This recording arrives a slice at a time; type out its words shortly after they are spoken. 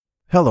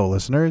Hello,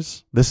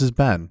 listeners. This is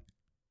Ben.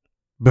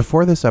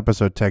 Before this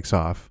episode takes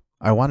off,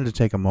 I wanted to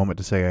take a moment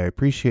to say I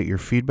appreciate your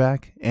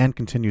feedback and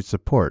continued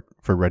support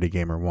for Ready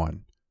Gamer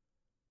 1.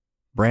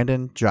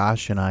 Brandon,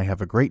 Josh, and I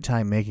have a great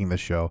time making this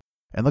show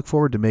and look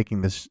forward to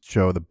making this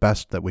show the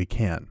best that we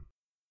can.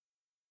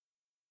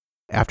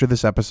 After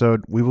this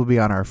episode, we will be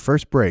on our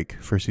first break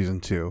for Season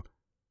 2.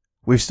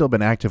 We've still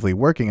been actively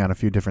working on a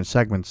few different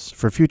segments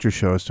for future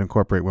shows to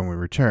incorporate when we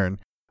return,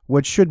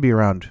 which should be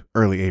around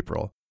early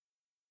April.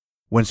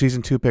 When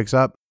Season 2 picks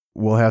up,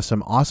 we'll have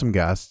some awesome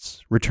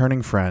guests,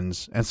 returning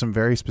friends, and some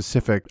very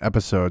specific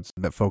episodes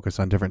that focus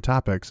on different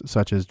topics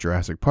such as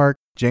Jurassic Park,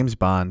 James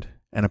Bond,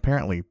 and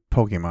apparently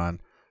Pokemon,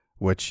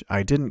 which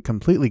I didn't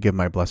completely give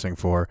my blessing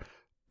for,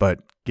 but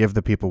give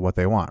the people what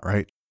they want,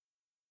 right?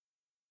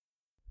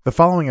 The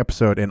following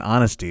episode, in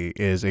honesty,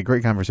 is a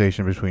great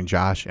conversation between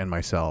Josh and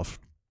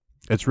myself.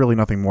 It's really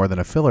nothing more than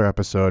a filler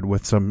episode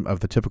with some of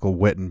the typical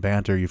wit and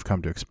banter you've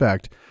come to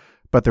expect,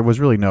 but there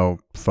was really no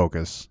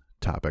focus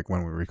topic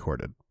when we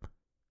recorded.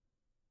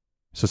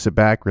 So sit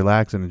back,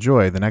 relax, and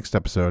enjoy the next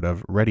episode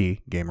of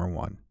Ready Gamer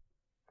 1.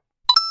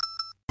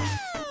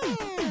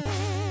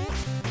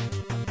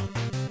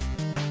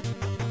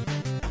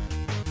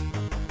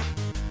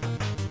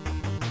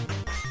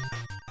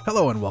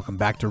 Hello and welcome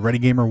back to Ready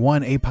Gamer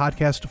 1, a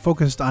podcast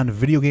focused on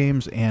video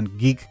games and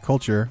geek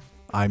culture.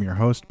 I'm your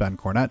host, Ben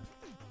Cornett.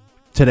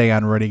 Today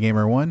on Ready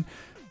Gamer 1,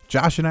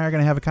 Josh and I are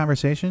going to have a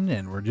conversation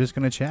and we're just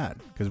going to chat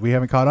because we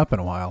haven't caught up in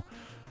a while.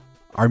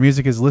 Our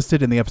music is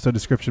listed in the episode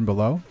description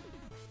below.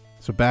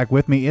 So back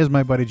with me is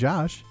my buddy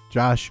Josh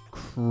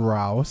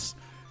Kraus.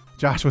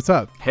 Josh, what's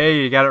up?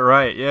 Hey, you got it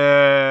right.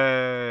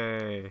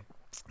 Yay.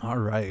 All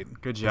right.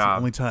 Good That's job. the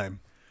only time.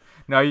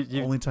 No,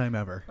 you Only time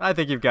ever. I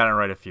think you've gotten it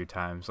right a few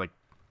times, like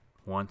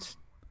once,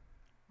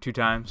 2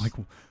 times.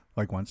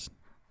 Like once,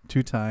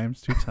 2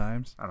 times.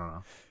 I don't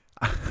know.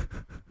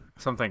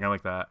 Something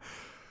like that.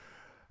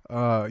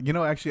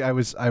 Actually, I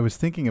was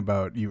thinking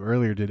about you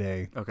earlier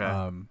today.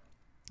 Okay.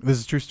 This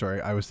is a true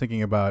story. I was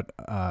thinking about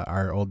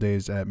our old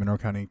days at Monroe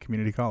County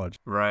Community College.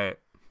 Right.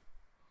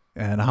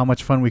 And how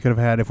much fun we could have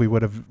had if we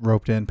would have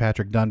roped in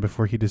Patrick Dunn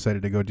before he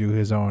decided to go do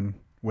his own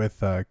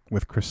with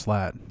Chris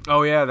Slatt.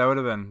 Oh yeah, that would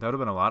have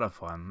been a lot of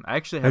fun. I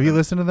actually have you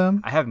listened to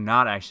them? I have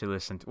not actually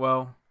listened.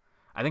 Well,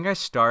 I think I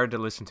started to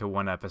listen to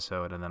one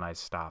episode and then I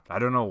stopped. I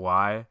don't know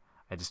why.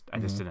 I just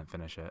didn't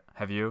finish it.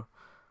 Have you?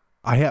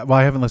 I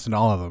haven't listened to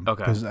all of them.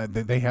 Okay. Because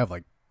they have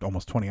like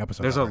almost 20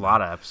 episodes. There's a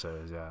lot of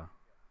episodes, yeah.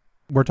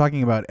 We're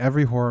talking about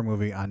every horror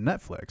movie on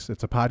Netflix.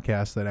 It's a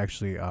podcast that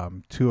actually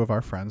 2 of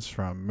our friends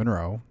from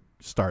Monroe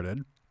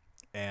started,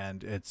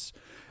 and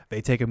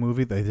they take a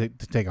movie, they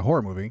take a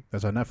horror movie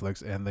that's on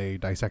Netflix, and they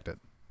dissect it.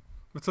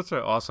 It's such an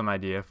awesome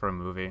idea for a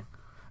movie.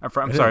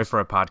 For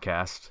a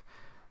podcast.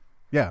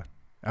 Yeah,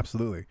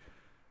 absolutely.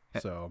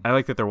 So I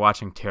like that they're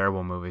watching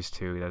terrible movies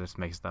too. That just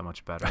makes it that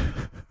much better.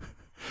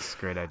 It's a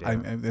great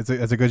idea. It's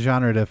a good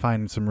genre to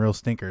find some real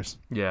stinkers.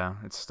 Yeah,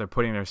 they're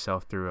putting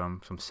themselves through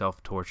some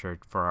self-torture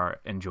for our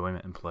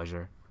enjoyment and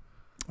pleasure.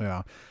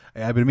 Yeah,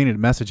 I've been meaning to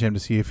message him to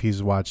see if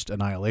he's watched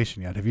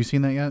Annihilation yet. Have you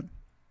seen that yet?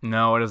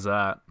 No, what is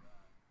that?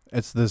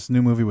 It's this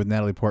new movie with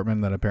Natalie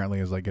Portman that apparently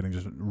is like getting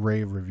just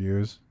rave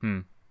reviews.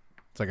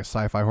 It's like a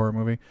sci-fi horror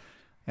movie.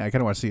 Yeah, I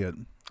kind of want to see it.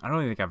 I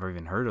don't think I've ever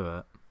even heard of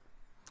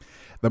it.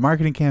 The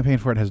marketing campaign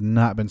for it has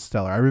not been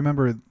stellar. I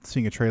remember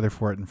seeing a trailer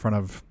for it in front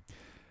of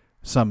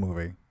some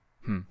movie.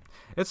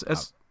 It's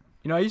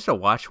I used to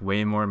watch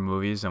way more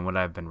movies than what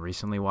I've been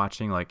recently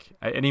watching.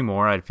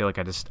 Anymore, I feel like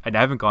I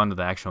haven't gone to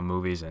the actual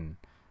movies in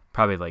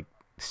probably like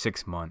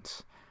 6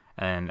 months,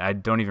 and I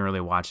don't even really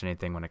watch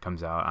anything when it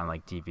comes out on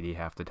like DVD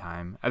half the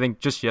time. I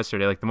think just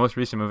yesterday, like the most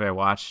recent movie I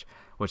watched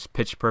was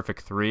Pitch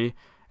Perfect 3,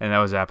 and that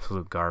was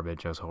absolute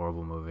garbage. It was a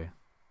horrible movie.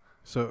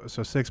 So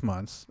 6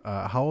 months.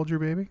 How old your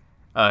baby?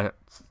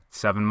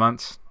 7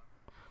 months.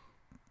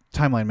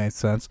 Timeline makes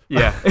sense.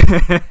 Yeah.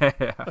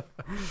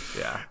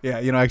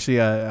 Yeah. Actually,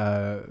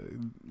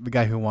 the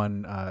guy who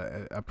won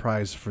a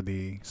prize for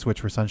the Switch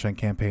for Sunshine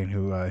campaign,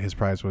 who his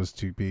prize was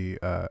to be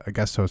a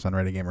guest host on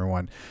Ready Gamer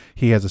 1,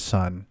 he has a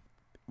son.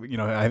 We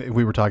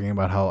were talking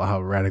about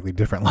how radically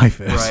different life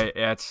is. Right.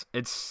 Yeah.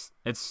 It's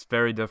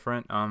very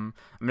different.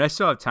 I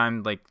still have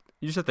time. Like,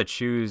 you just have to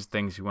choose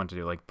things you want to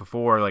do. Like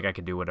before, like I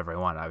could do whatever I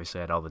want.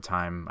 Obviously, I had all the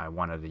time I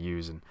wanted to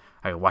use, and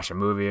I could watch a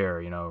movie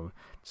or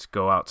just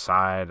go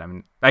outside. I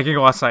mean, I can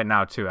go outside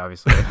now too.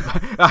 Obviously,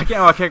 I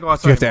can't go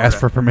outside. You have to ask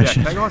for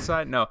permission. Yeah, can I go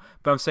outside? No,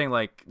 but I'm saying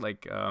like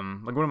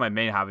one of my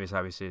main hobbies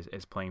obviously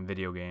is playing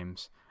video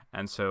games,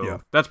 and so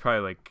that's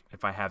probably like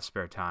if I have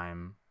spare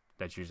time,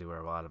 that's usually where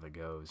a lot of it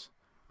goes,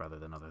 rather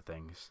than other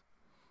things.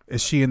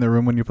 Is she in the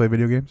room when you play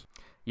video games?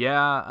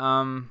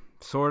 Yeah.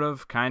 Sort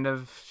of, kind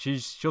of.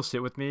 She'll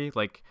sit with me,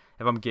 like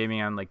if I'm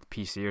gaming on like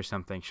PC or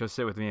something. She'll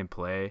sit with me and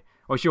play.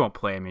 Well, she won't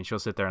play. I mean, she'll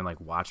sit there and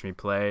like watch me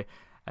play,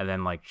 and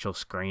then like she'll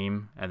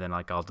scream, and then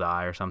like I'll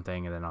die or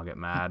something, and then I'll get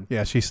mad.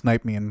 Yeah, she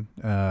sniped me in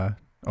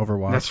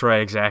Overwatch. That's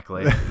right,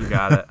 exactly. You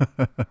got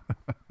it.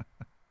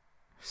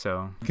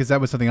 So, because that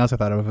was something else I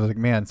thought of. I was like,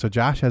 man, so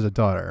Josh has a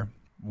daughter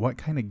what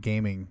kind of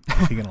gaming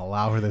is he going to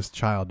allow for this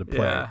child to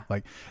play? Yeah.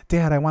 Like,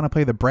 Dad, I want to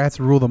play the Bratz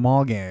Rule Them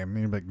All game. And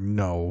you're like,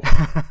 no.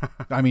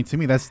 I mean, to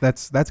me, that's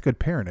good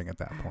parenting at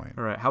that point.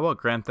 All right. How about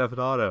Grand Theft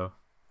Auto?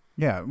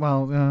 Yeah.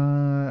 Well,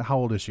 how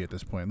old is she at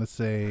this point? Let's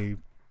say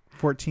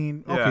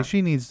 14. Yeah. Okay,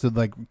 she needs to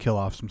like kill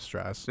off some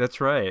stress.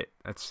 That's right.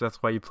 That's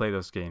why you play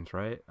those games,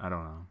 right? I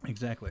don't know.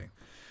 Exactly.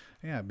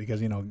 Yeah,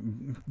 because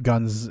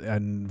guns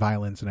and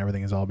violence and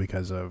everything is all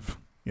because of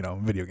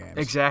video games.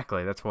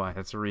 Exactly. That's why.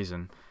 That's the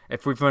reason.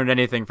 If we've learned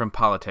anything from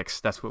politics,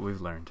 that's what we've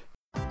learned.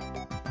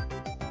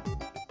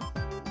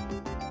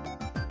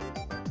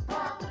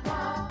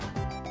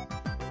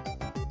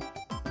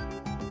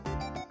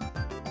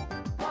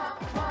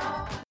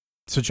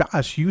 So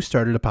Josh, you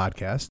started a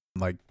podcast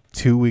like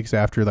 2 weeks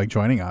after like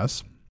joining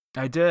us.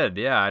 I did.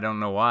 Yeah. I don't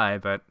know why,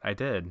 but I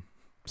did.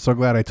 So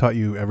glad I taught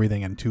you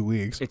everything in 2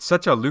 weeks. It's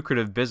such a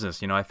lucrative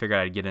business. I figured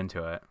I'd get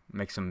into it,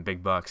 make some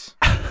big bucks.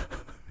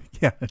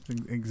 Yeah,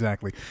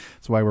 exactly.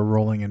 That's why we're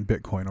rolling in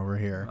Bitcoin over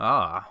here.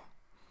 Ah.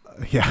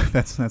 Yeah,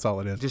 that's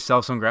all it is. Just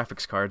sell some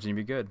graphics cards and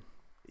you'd be good.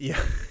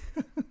 Yeah.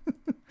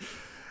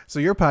 So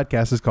your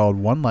podcast is called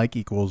One Like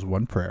Equals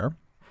One Prayer,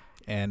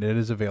 and it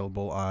is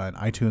available on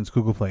iTunes,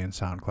 Google Play, and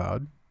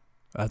SoundCloud.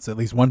 That's at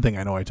least one thing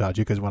I know I taught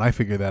you, because when I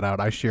figured that out,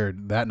 I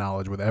shared that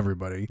knowledge with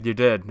everybody. You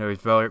did. It was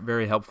very,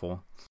 very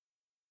helpful.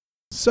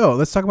 So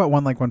let's talk about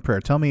One Like One Prayer.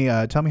 Tell me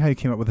how you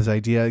came up with this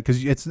idea,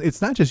 because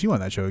it's not just you on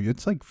that show.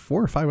 It's like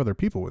 4 or 5 other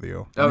people with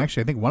you. Oh. And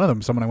actually, I think one of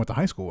them is someone I went to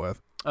high school with.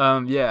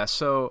 Yeah.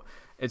 So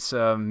it's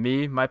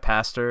me, my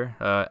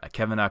pastor,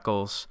 Kevin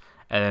Eccles,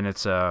 and then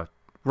it's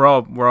we've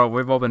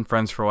all been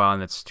friends for a while,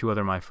 and it's 2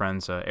 other my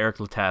friends, Eric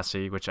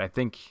Latassi, which I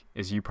think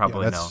is you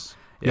probably know.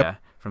 Yep. Yeah,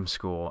 from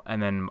school,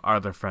 and then our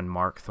other friend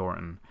Mark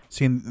Thornton.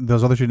 Seeing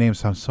those other 2 names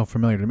sound so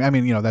familiar to me. I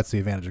mean, that's the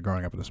advantage of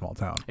growing up in a small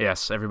town.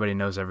 Yes, everybody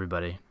knows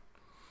everybody.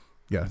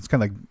 Yeah, it's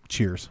kind of like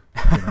Cheers.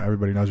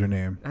 Everybody knows your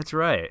name. That's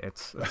right.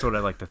 That's what I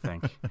like to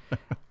think.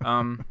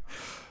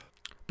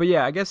 But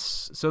yeah, I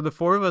guess so. The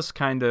 4 of us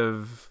kind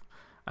of,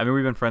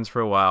 we've been friends for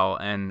a while,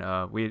 and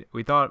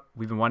we thought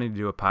we've been wanting to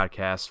do a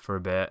podcast for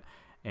a bit,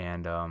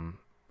 and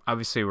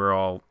obviously we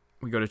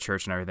go to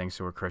church and everything,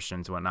 so we're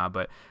Christians and whatnot.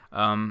 But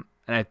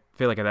and I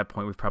feel like at that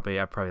point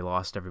I probably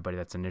lost everybody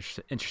that's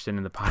interested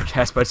in the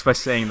podcast by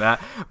saying that.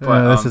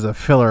 But this is a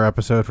filler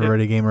episode for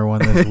Ready Gamer 1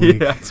 this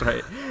week. Yeah, that's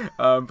right.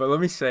 But let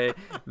me say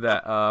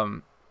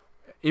that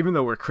even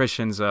though we're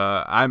Christians,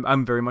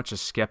 I'm very much a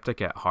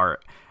skeptic at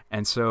heart,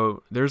 and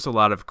so there's a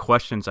lot of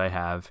questions I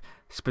have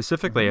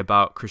specifically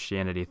about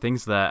Christianity,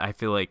 things that I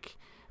feel like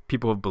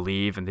people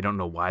believe and they don't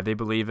know why they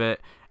believe it,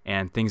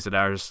 and things that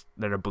are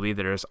believed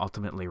that are just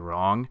ultimately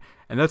wrong.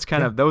 And that's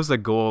that was the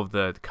goal of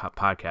the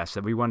podcast,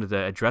 that we wanted to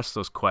address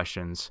those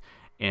questions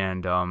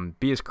and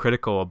be as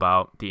critical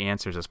about the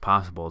answers as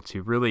possible,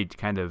 to really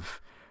kind of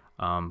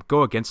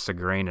go against the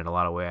grain in a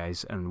lot of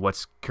ways and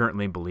what's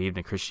currently believed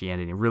in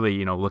Christianity, and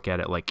really look at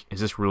it like, is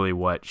this really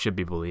what should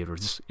be believed, or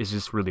is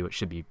this really what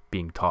should be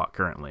being taught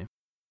currently?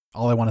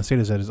 All I want to say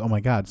to that is, oh my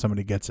God,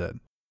 somebody gets it.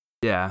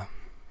 Yeah.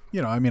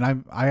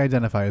 I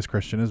identify as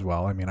Christian as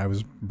well. I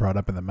was brought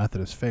up in the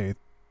Methodist faith,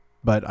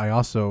 but I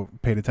also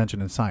paid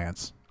attention in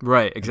science.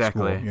 Right,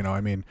 exactly.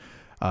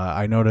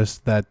 I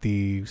noticed that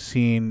the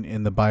scene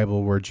in the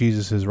Bible where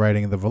Jesus is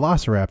riding the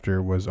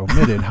Velociraptor was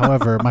omitted.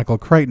 However, Michael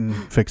Crichton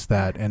fixed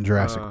that in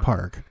Jurassic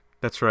Park.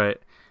 That's right.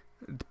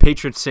 The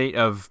patron saint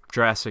of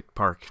Jurassic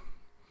Park.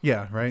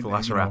 Yeah, right.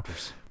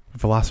 Velociraptors.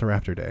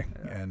 Velociraptor Day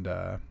and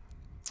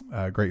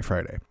Great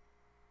Friday.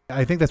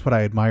 I think that's what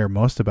I admire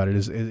most about it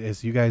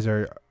is you guys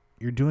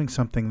you're doing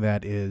something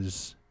that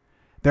is.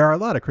 There are a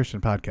lot of Christian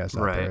podcasts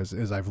out there,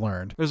 as I've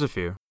learned. There's a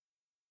few,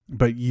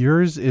 but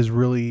yours is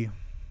really.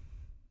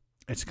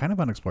 It's kind of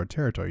unexplored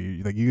territory.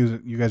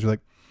 You guys are like,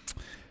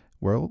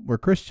 we're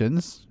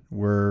Christians.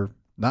 We're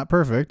not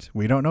perfect.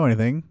 We don't know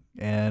anything,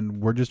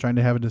 and we're just trying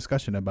to have a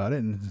discussion about it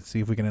and see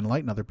if we can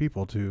enlighten other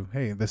people to,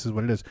 hey, this is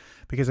what it is.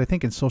 Because I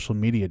think in social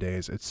media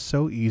days, it's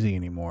so easy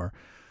anymore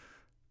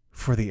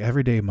for the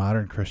everyday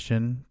modern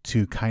Christian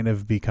to kind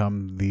of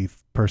become the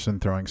person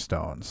throwing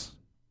stones.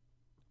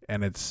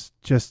 And it's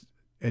just,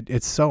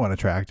 it's so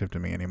unattractive to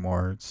me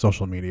anymore,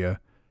 social media.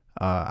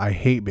 I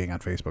hate being on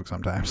Facebook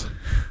sometimes.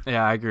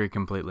 Yeah, I agree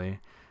completely.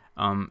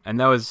 And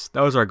that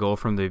was our goal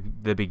from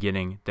the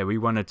beginning, that we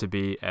wanted to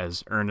be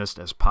as earnest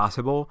as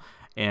possible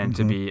and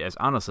to be as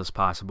honest as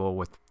possible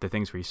with the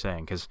things we're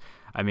saying. Because,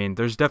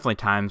 there's definitely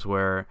times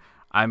where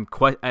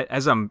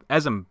as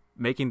I'm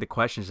making the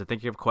questions and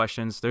thinking of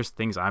questions, there's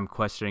things I'm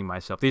questioning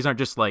myself. These aren't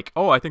just like,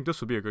 oh, I think this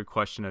would be a good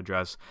question to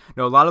address.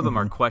 No, a lot of them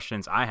are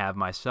questions I have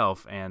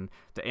myself, and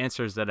the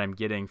answers that I'm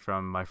getting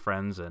from my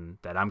friends and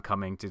that I'm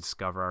coming to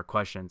discover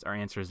are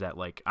answers that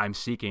like I'm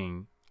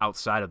seeking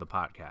outside of the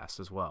podcast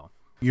as well.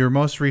 Your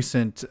most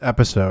recent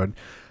episode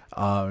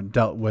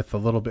dealt with a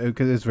little bit,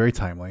 because it's very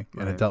timely,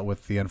 and it dealt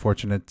with the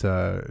unfortunate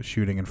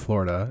shooting in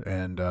Florida.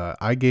 And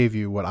I gave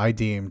you what I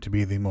deemed to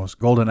be the most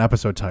golden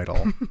episode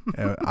title.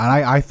 And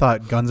I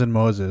thought Guns N'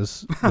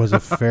 Moses was a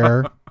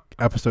fair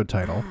episode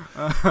title.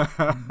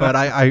 But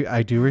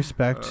I do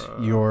respect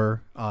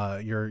your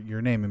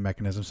naming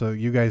mechanism. So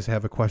you guys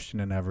have a question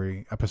in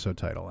every episode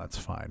title. That's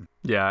fine.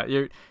 Yeah,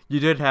 you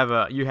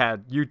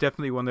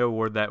definitely won the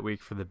award that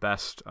week for the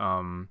best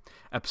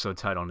episode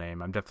title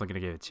name. I'm definitely gonna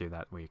give it to you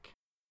that week.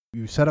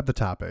 You set up the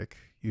topic.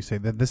 You say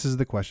that this is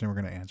the question we're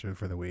gonna answer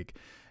for the week,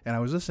 and I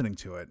was listening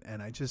to it,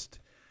 and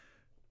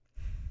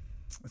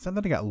it's not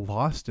that I got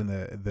lost in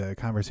the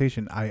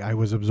conversation. I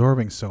was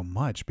absorbing so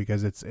much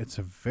because it's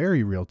a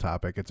very real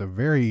topic. It's a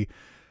very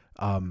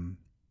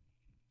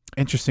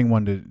interesting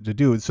one to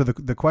do. So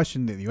the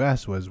question that you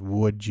asked was,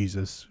 would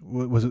Jesus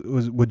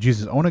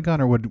own a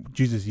gun or would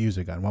Jesus use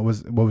a gun? What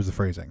was the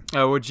phrasing?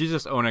 Would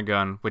Jesus own a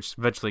gun, which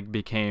eventually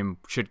became,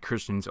 should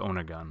Christians own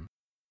a gun?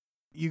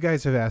 You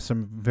guys have asked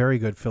some very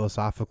good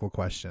philosophical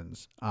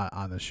questions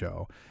on the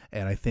show,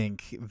 and I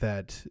think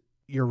that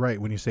you're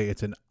right when you say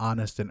it's an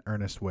honest and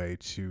earnest way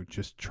to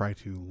just try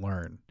to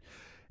learn.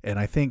 And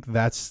I think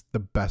that's the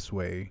best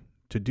way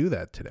to do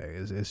that today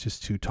is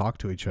just to talk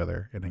to each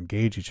other and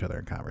engage each other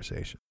in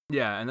conversation.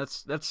 Yeah, and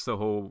that's the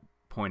whole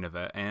point of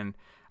it. And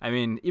I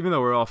mean, even though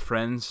we're all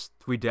friends,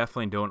 we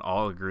definitely don't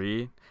all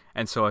agree.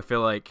 And so I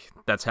feel like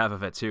that's half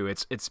of it too.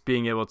 It's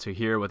being able to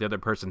hear what the other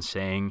person's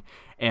saying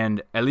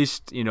and at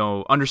least,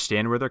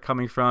 understand where they're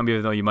coming from,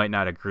 even though you might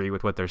not agree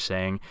with what they're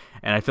saying.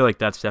 And I feel like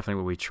that's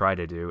definitely what we try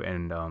to do.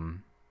 And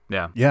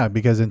yeah. Yeah,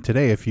 because in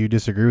today, if you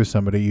disagree with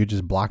somebody, you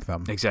just block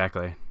them.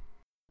 Exactly.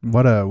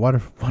 What a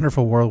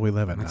wonderful world we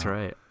live in. That's now.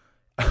 right.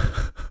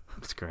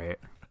 That's great.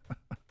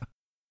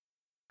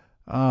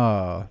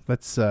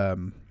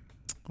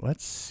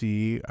 Let's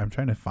see. I'm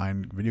trying to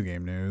find video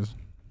game news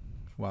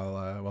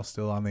while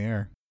still on the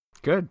air.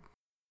 Good.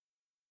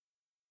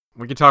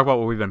 We can talk about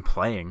what we've been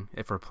playing,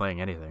 if we're playing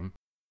anything.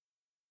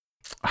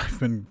 I've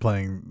been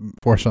playing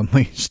Force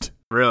Unleashed.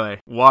 Really?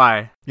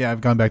 Why? Yeah,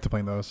 I've gone back to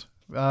playing those.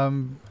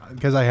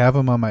 Because I have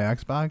them on my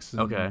Xbox.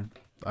 Okay.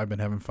 I've been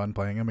having fun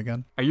playing them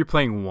again. Are you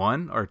playing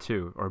 1 or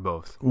 2 or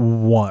both?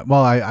 1.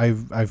 Well,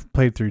 I've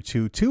played through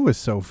 2. 2 was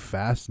so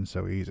fast and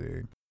so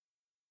easy.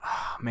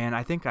 Man,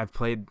 I think I've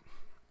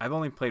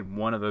only played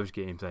one of those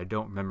games. I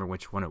don't remember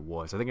which one it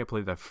was. I think I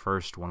played the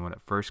first one when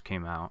it first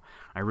came out.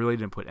 I really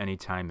didn't put any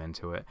time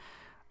into it.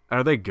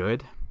 Are they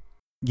good?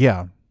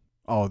 Yeah.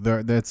 Oh,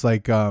 that's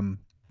like, do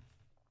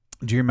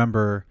you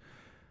remember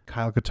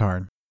Kyle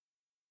Katarn?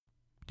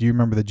 Do you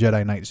remember the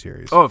Jedi Knight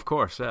series? Oh, of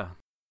course, yeah.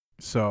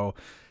 So,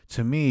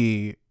 to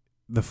me,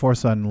 The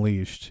Force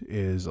Unleashed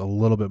is a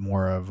little bit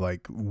more of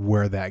like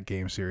where that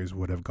game series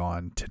would have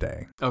gone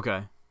today.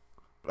 Okay.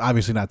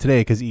 Obviously not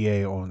today because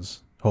EA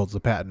holds the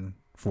patent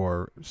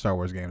for Star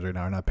Wars games right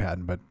now. Or not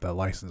patent, but the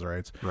license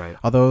rights. Right.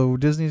 Although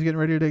Disney's getting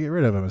ready to get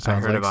rid of them, it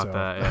sounds I heard like. about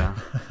that,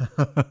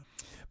 yeah.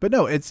 But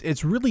no, it's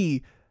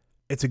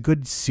a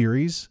good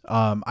series.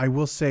 I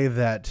will say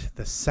that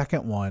the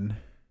second one,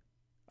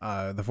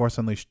 The Force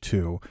Unleashed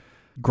 2,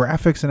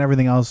 graphics and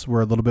everything else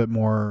were a little bit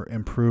more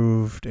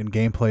improved and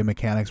gameplay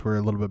mechanics were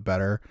a little bit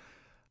better.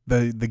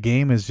 The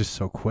game is just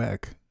so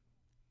quick.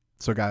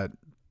 So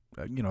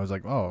it's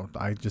like, oh,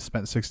 I just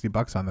spent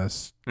 $60 on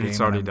this and game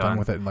it's already and I'm done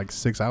with it in like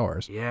 6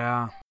 hours.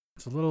 Yeah.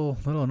 It's a little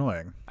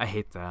annoying. I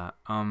hate that.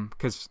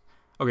 Because,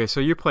 okay,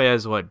 so you play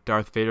as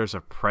Darth Vader's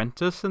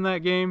apprentice in that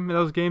game, in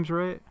those games,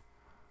 right?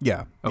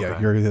 Yeah. Okay. Yeah,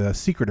 you're the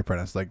secret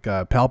apprentice. Like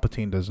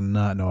Palpatine does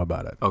not know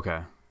about it.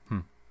 Okay.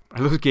 Are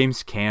those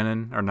games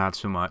canon or not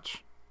so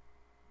much?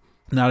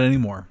 Not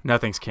anymore.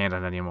 Nothing's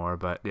canon anymore,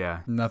 but yeah.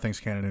 Nothing's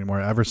canon anymore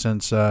ever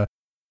since the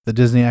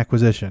Disney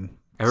acquisition.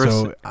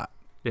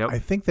 Yep. I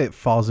think that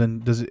falls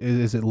in.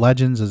 Is it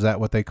Legends? Is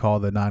that what they call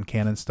the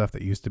non-canon stuff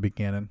that used to be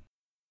canon?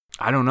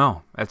 I don't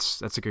know.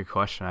 That's a good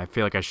question. I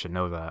feel like I should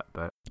know that,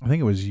 but I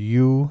think it was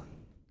you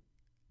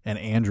and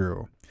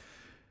Andrew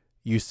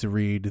used to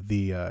read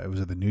the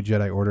the New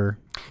Jedi Order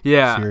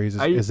series.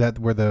 Is that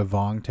where the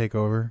Vong take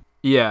over?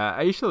 Yeah,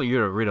 I used to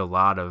read a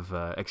lot of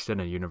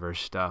extended universe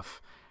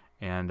stuff,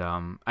 and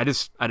I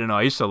don't know.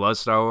 I used to love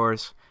Star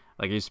Wars.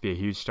 Like I used to be a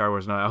huge Star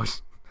Wars nut. I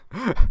was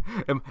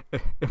in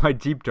my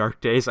deep dark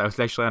days. I was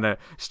actually on a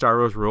Star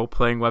Wars role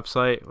playing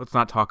website. Let's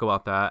not talk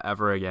about that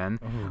ever again.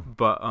 Oh.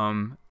 But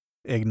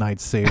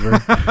Ignite Saber.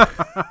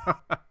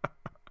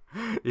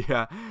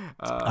 Yeah,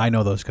 I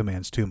know those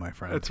commands too, my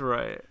friend. That's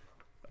right.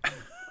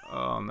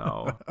 Oh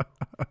no.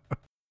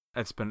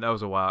 That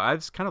was a while. I've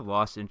just kind of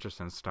lost interest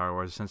in Star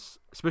Wars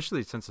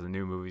especially since the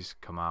new movies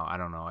come out. I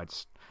don't know. I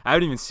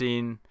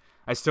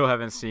still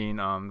haven't seen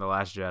The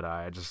Last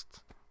Jedi.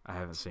 I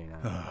haven't seen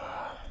it.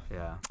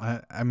 Yeah.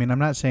 I mean, I'm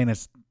not saying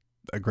it's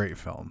a great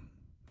film,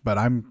 but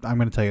I'm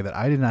going to tell you that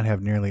I did not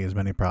have nearly as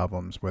many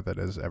problems with it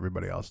as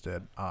everybody else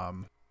did.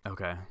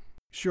 Okay.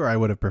 Sure, I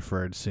would have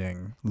preferred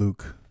seeing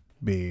Luke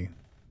be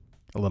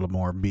a little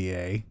more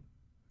BA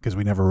because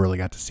we never really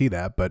got to see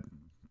that, but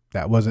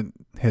that wasn't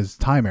his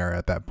time era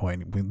at that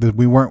point.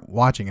 We weren't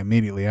watching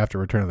immediately after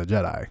Return of the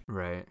Jedi.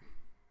 Right.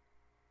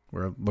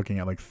 We're looking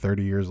at like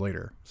 30 years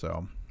later.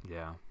 So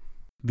yeah,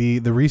 the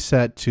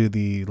reset to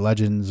the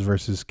Legends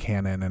versus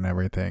canon and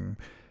everything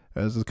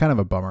is kind of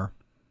a bummer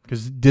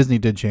because Disney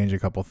did change a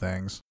couple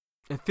things.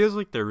 It feels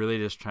like they're really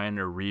just trying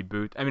to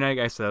reboot. I mean, I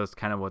guess that was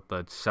kind of what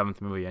the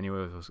 7th movie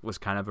anyway was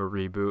kind of a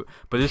reboot.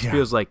 But this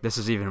feels like this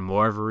is even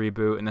more of a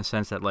reboot in the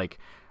sense that, like,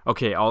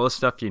 okay, all the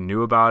stuff you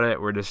knew about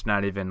it, we're just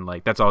not even,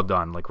 like, that's all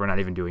done. Like, we're not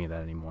even doing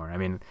that anymore. I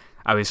mean,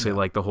 obviously,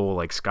 like, the whole,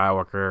 like,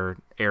 Skywalker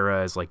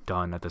era is, like,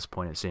 done at this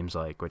point, it seems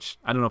like, which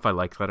I don't know if I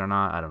like that or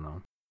not. I don't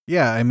know.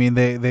 Yeah, I mean,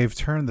 they've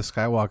turned the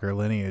Skywalker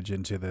lineage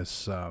into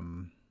this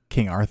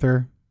King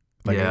Arthur.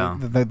 Like,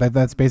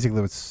 that's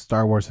basically what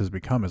Star Wars has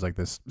become, is like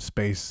this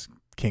space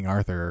King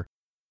Arthur.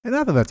 And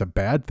not that that's a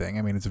bad thing.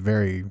 I mean, it's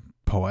very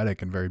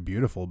poetic and very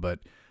beautiful, but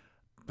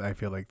I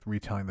feel like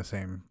retelling the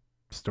same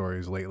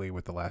stories lately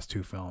with the last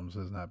 2 films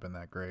has not been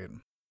that great.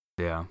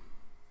 Yeah.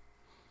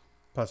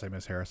 Plus, I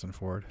miss Harrison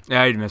Ford.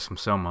 Yeah, I'd miss him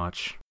so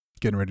much.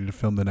 Getting ready to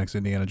film the next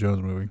Indiana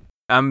Jones movie.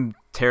 I'm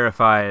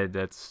terrified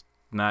that's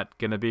not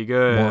going to be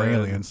good. More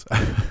aliens.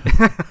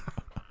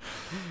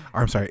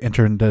 I'm sorry,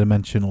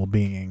 interdimensional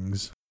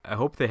beings. I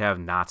hope they have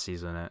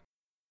Nazis in it.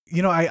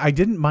 You know, I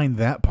didn't mind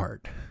that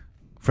part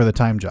for the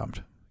time jump.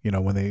 You know,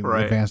 when they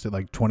advanced it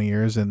like 20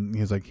 years and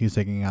he's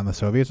taking on the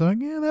Soviets. I'm like,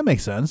 yeah, that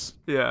makes sense.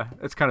 Yeah,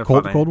 it's kind of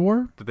funny. Cold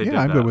War?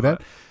 Yeah, I'm good with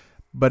that.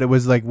 But it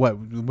was like, what?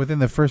 Within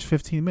the first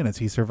 15 minutes,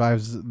 he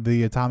survives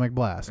the atomic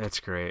blast. It's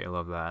great. I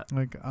love that.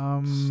 Like,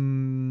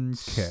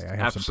 okay. I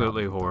have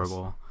absolutely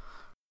horrible.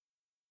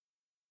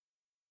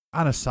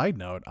 On a side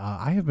note,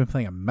 I have been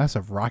playing a mess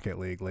of Rocket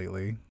League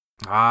lately.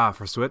 Ah,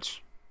 for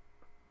Switch?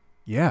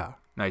 Yeah.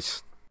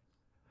 Nice.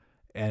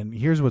 And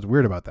here's what's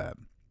weird about that.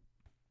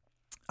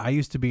 I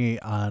used to be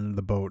on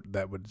the boat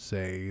that would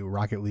say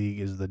Rocket League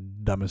is the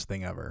dumbest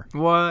thing ever.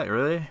 What?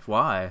 Really?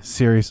 Why?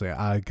 Seriously,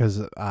 because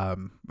that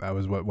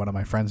was what one of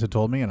my friends had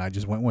told me, and I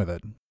just went with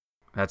it.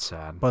 That's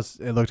sad. Plus,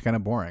 it looked kind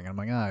of boring. I'm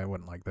like, I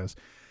wouldn't like this.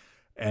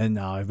 And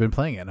now I've been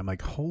playing it, and I'm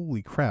like,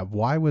 holy crap,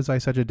 why was I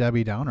such a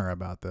Debbie Downer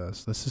about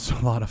this? This is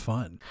a lot of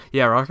fun.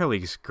 Yeah, Rocket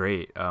League's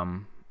great.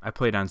 I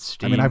played on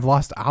Steam. I mean, I've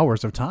lost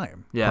hours of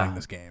time playing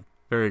this game.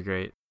 Very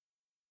great.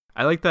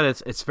 I like that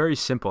it's very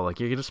simple. Like,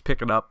 you can just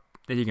pick it up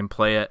and you can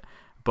play it,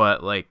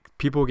 but like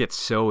people get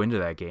so into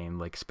that game,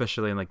 like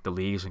especially in like the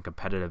leagues and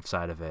competitive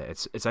side of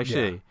it. It's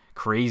actually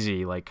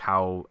crazy, like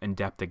how in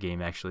depth the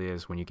game actually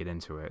is when you get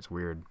into it. It's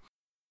weird.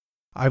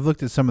 I've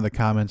looked at some of the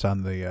comments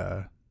on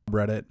the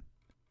Reddit.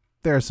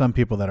 There are some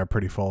people that are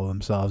pretty full of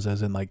themselves,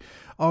 as in like,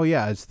 oh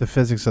yeah, it's the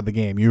physics of the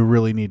game. You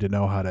really need to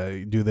know how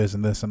to do this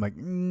and this. I'm like,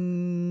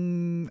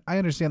 I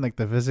understand like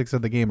the physics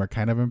of the game are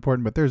kind of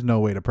important, but there's no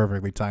way to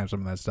perfectly time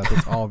some of that stuff.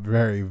 It's all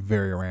very,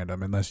 very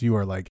random unless you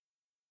are like,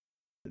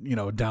 you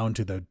know, down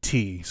to the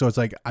T. So it's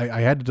like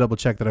I had to double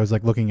check that I was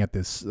like looking at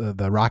this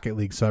the Rocket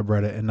League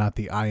subreddit and not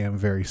the I am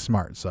very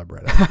smart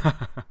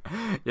subreddit.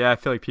 Yeah, I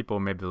feel like people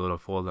may be a little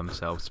full of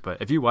themselves,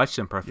 but if you watch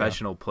some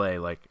professional play,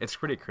 like it's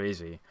pretty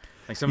crazy.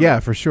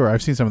 Like for sure.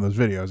 I've seen some of those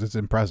videos. It's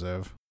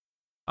impressive.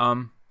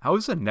 How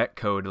is the net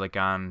code like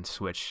on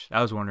Switch?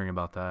 I was wondering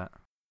about that.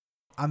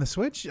 On the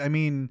Switch, I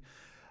mean,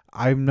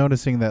 I'm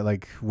noticing that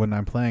like when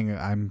I'm playing,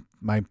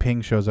 my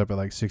ping shows up at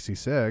like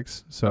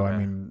 66. So okay. I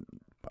mean,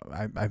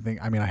 I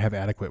think I have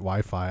adequate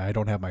Wi-Fi. I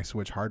don't have my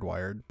Switch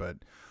hardwired, but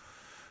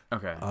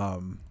okay.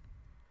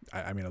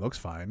 I mean, it looks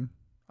fine.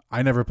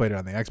 I never played it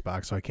on the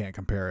Xbox, so I can't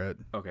compare it.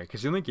 Okay,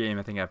 because the only game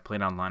I think I've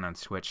played online on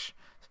Switch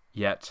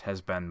yet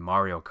has been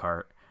Mario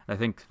Kart. I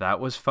think that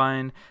was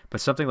fine,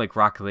 but something like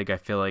Rocket League, I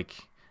feel like,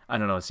 I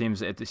don't know. It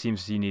seems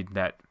you need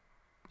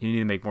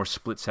to make more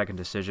split-second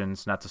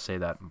decisions. Not to say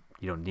that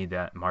you don't need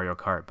that in Mario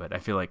Kart, but I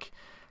feel like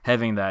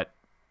having that,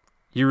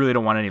 you really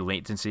don't want any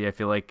latency. I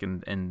feel like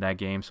in that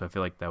game, so I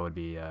feel like that would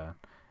be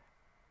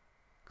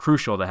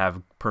crucial to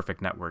have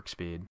perfect network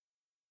speed.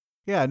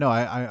 Yeah, no,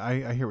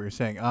 I hear what you're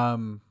saying.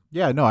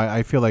 Yeah, no,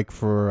 I feel like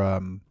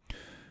for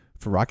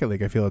Rocket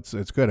League, I feel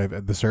it's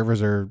good. The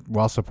servers are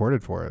well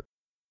supported for it.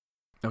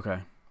 Okay.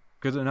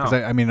 Good to know.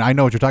 I mean, I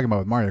know what you're talking about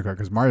with Mario Kart,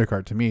 because Mario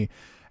Kart, to me,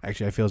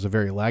 actually, I feel is a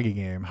very laggy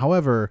game.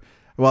 However,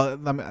 well,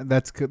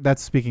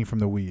 that's speaking from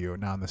the Wii U.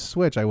 Now, on the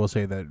Switch, I will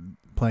say that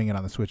playing it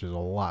on the Switch is a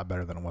lot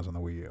better than it was on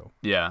the Wii U.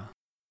 Yeah.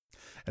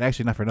 And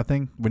actually, not for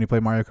nothing, when you play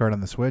Mario Kart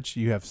on the Switch,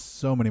 you have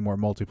so many more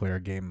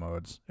multiplayer game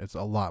modes. It's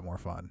a lot more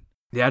fun.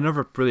 Yeah, I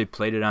never really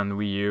played it on the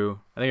Wii U.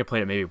 I think I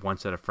played it maybe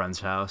once at a friend's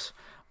house,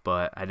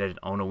 but I didn't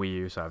own a Wii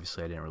U, so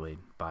obviously I didn't really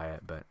buy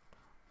it. But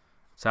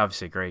it's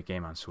obviously a great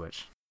game on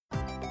Switch.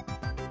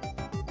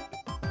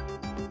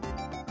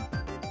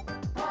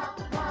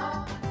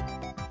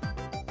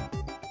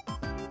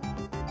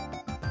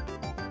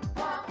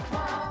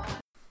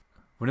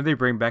 When did they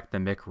bring back the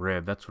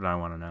McRib? That's what I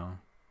want to know.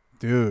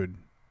 Dude,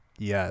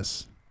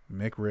 yes.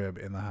 McRib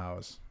in the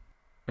house.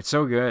 It's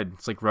so good.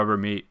 It's like rubber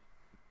meat.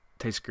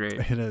 Tastes great.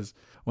 It is.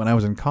 When I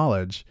was in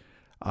college,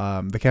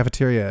 the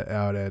cafeteria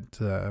out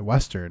at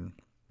Western,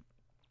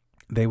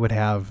 they would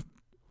have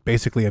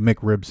basically a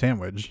McRib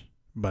sandwich,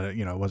 but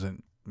it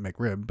wasn't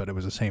McRib, but it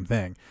was the same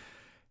thing.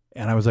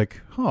 And I was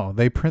like, oh,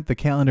 they print the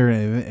calendar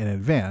in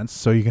advance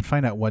so you can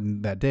find out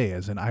when that day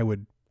is. And I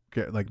would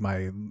get like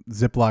my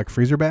Ziploc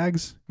freezer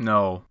bags.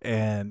 No.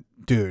 And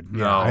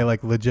dude, I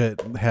like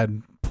legit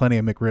had plenty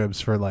of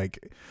McRibs for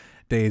like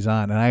Days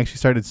On, and I actually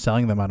started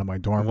selling them out of my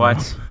dorm room.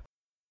 What?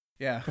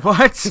 Yeah.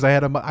 What? Because I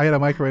had a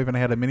microwave and I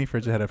had a mini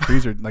fridge that had a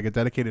freezer, like a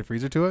dedicated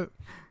freezer to it.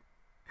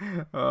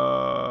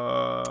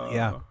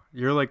 Yeah.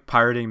 You're like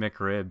pirating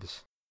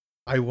McRibs.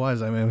 I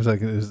was. I mean, it was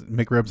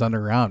McRibs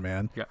underground,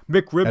 man. Yeah.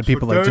 McRibs. And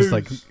people like just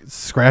like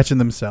scratching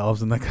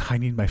themselves and like, I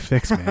need my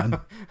fix, man.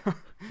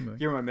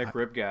 You're my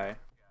McRib guy.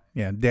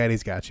 Yeah,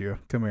 Daddy's got you.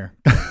 Come here.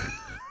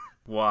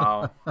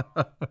 Wow.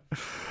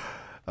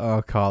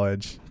 Oh,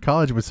 college.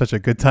 College was such a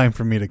good time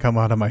for me to come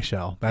out of my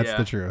shell. That's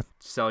the truth.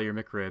 Sell your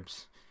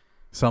McRibs.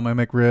 Sell my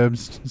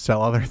McRibs,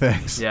 sell other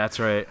things. Yeah, that's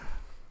right.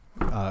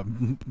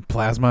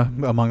 Plasma,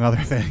 among other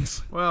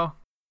things. Well,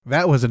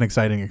 that was an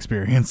exciting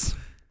experience.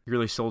 You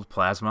really sold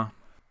plasma?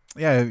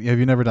 Yeah, have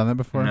you never done that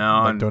before?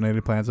 No. Like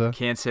donated plasma?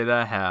 Can't say that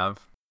I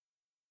have.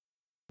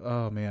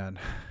 Oh, man.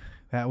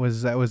 That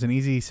was an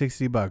easy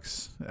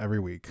 $60 every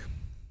week.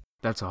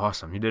 That's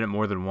awesome. You did it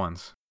more than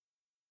once.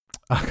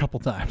 A couple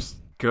times.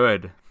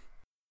 Good.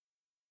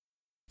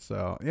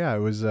 So, yeah, it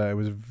was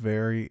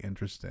very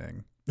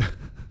interesting.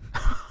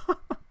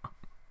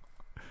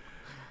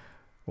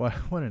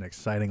 What an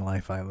exciting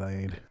life I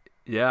led.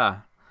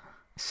 Yeah.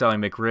 Selling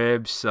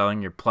McRibs,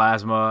 selling your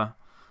plasma,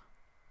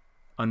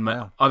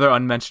 other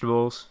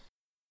unmentionables.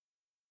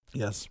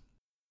 Yes.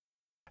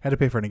 Had to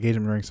pay for an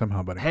engagement ring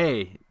somehow, buddy.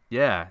 Hey,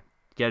 yeah.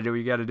 You gotta do what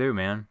you gotta do,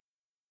 man.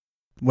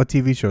 What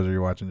TV shows are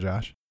you watching,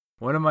 Josh?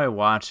 What am I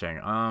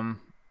watching?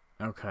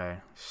 Okay.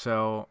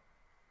 So,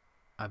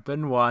 I've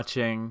been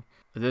watching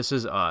This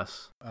Is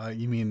Us.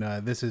 You mean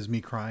This Is Me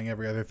Crying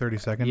Every Other 30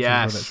 Seconds?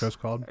 Yes. Is what that show's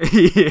called?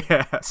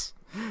 Yes.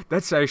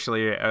 That's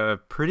actually a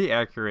pretty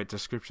accurate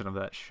description of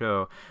that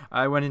show.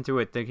 I went into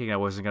it thinking I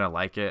wasn't going to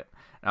like it.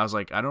 I was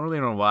like, I don't really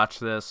want to watch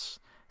this.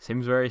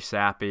 Seems very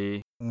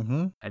sappy.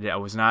 Mm-hmm. I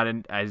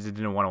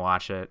didn't want to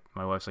watch it.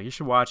 My wife's like, you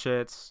should watch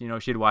it. It's,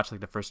 she'd watched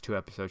like the first 2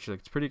 episodes. She's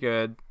like, it's pretty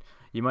good.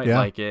 You might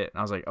like it. And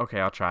I was like,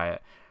 okay, I'll try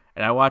it.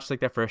 And I watched like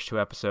the first 2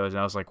 episodes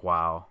and I was like,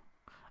 wow.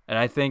 And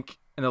I think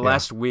in the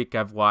last week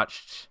I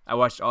watched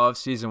all of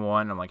season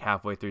 1. I'm like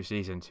halfway through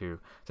season 2.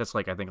 So that's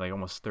like, I think like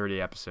almost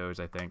 30 episodes,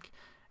 I think,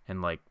 in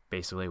like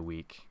basically a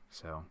week.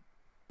 So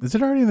is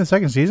it already in the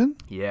second season?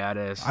 Yeah, it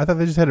is. I thought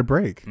they just had a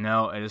break.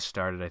 No, it just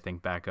started, I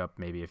think, back up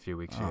maybe a few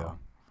weeks ago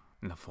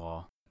in the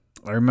fall.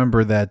 I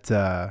remember that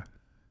the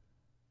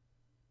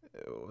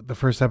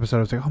first episode, I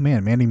was like, oh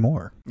man, Mandy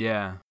Moore.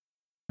 Yeah.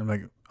 I'm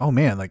like, oh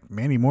man, like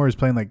Mandy Moore is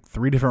playing like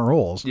 3 different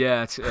roles.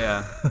 Yeah,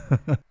 yeah.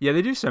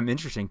 They do some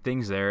interesting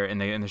things there in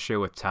the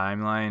show with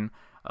timeline.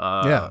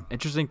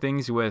 Interesting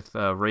things with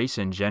race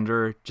and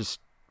gender. Just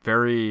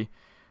very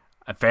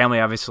family,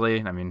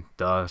 obviously. I mean,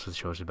 that's what the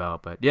show's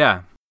about. But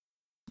yeah.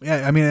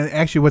 Yeah, I mean,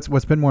 actually,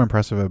 what's been more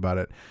impressive about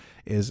it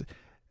is,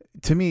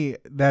 to me,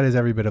 that is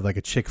every bit of like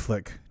a chick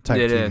flick type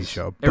TV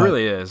show. It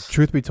really is.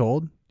 Truth be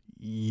told,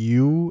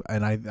 you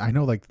and I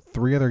know like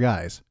 3 other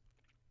guys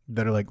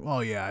that are like,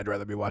 oh yeah, I'd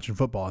rather be watching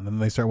football. And then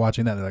they start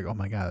watching that. And they're like, oh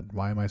my God,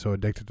 why am I so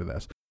addicted to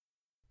this?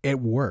 It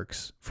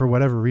works for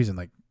whatever reason.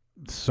 Like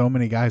so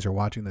many guys are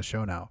watching the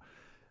show now.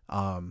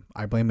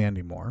 I blame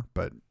Mandy Moore,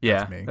 but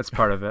that's me. That's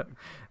part of it.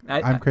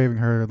 I'm craving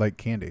her like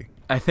candy.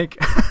 I think.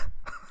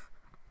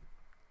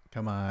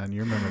 Come on,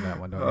 you remember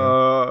that one, don't you?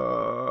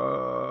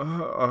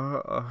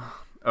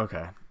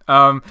 Okay.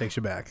 Takes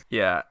you back.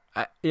 Yeah.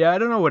 I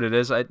don't know what it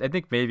is. I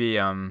think maybe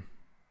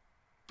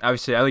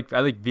obviously I like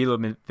Milo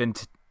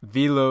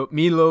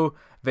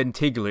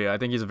Ventimiglia. I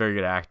think he's a very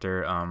good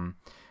actor.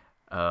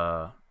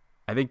 I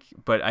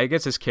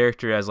guess his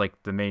character as like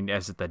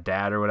the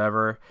dad or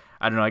whatever.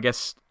 I don't know. I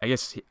guess I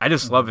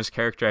just love his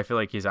character. I feel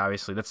like he's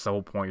obviously, that's the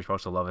whole point. You're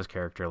supposed to love his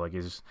character. Like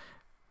he's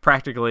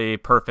practically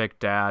perfect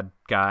dad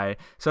guy.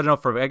 So I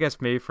don't know, I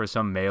guess maybe for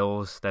some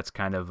males that's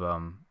kind of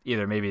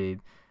either maybe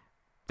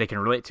they can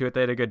relate to it,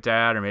 they had a good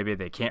dad, or maybe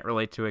they can't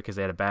relate to it because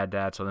they had a bad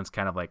dad. So then it's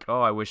kind of like,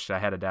 oh, I wish I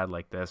had a dad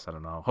like this. I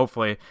don't know.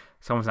 Hopefully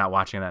someone's not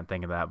watching that and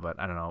thinking that, but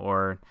I don't know.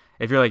 Or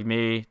if you're like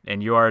me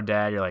and you are a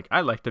dad, you're like,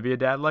 I'd like to be a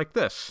dad like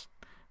this,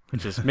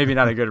 which is maybe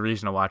not a good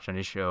reason to watch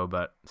any show,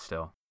 but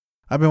still.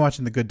 I've been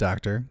watching The Good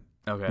Doctor,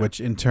 okay,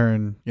 which in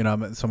turn,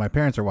 so my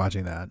parents are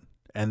watching that,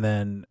 and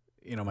then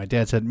my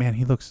dad said, man,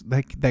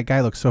 that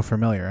guy looks so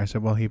familiar. I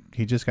said, well, he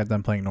just got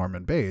done playing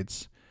Norman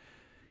Bates.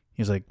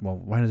 He's like, well,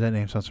 why does that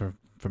name sound so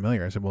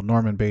familiar? I said, well,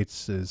 Norman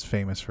Bates is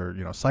famous for,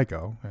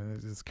 Psycho.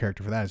 His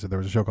character for that. I said, there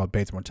was a show called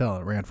Bates Motel.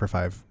 It ran for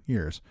 5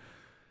 years.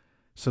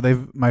 So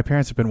my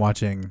parents have been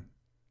watching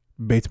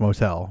Bates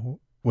Motel,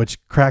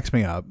 which cracks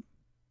me up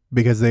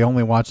because they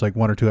only watch like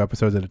 1 or 2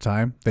 episodes at a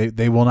time.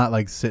 They will not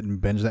like sit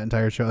and binge that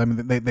entire show. I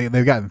mean,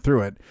 they've gotten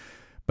through it,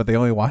 but they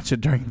only watch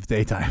it during the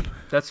daytime.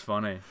 That's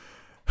funny.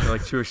 They're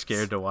like too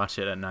scared to watch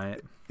it at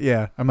night.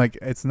 Yeah. I'm like,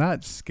 it's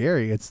not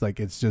scary. It's like,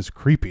 it's just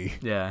creepy.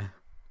 Yeah.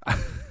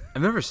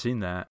 I've never seen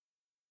that.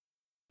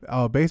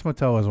 Oh, Bates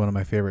Motel is one of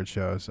my favorite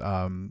shows.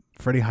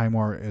 Freddie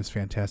Highmore is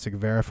fantastic.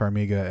 Vera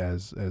Farmiga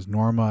as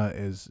Norma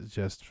is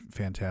just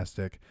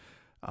fantastic.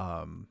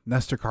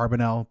 Nestor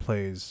Carbonell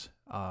plays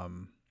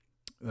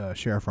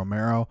Sheriff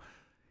Romero.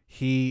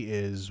 He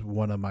is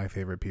one of my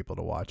favorite people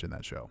to watch in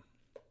that show.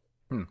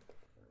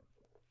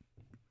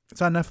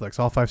 It's on Netflix,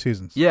 all 5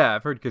 seasons. Yeah,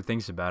 I've heard good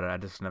things about it. I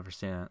just never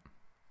seen it.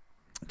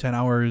 10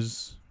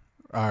 hours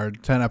or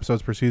 10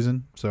 episodes per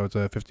season, so it's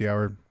a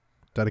 50-hour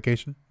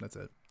dedication. That's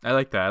it. I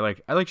like that.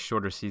 I like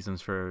shorter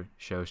seasons for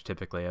shows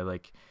typically. I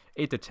like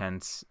 8 to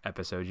 10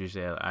 episodes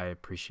usually. I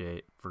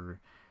appreciate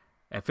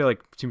I feel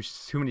like too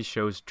many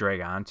shows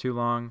drag on too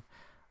long.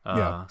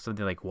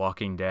 Something like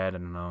Walking Dead, I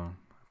don't know,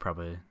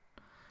 probably.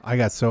 I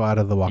got so out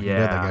of The Walking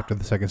Dead, like after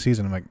the second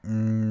season, I'm like,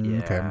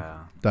 okay,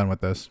 I'm done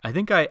with this. I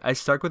think I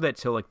stuck with it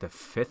till like the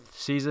 5th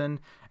season,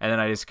 and then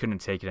I just couldn't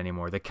take it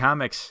anymore. The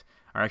comics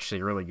are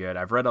actually really good.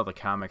 I've read all the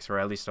comics, or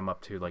at least I'm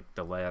up to like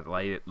the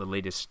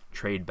latest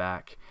trade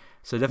back.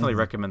 So definitely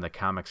recommend the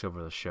comics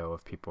over the show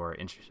if people are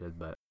interested.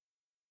 But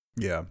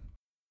yeah,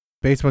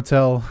 Bates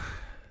Motel.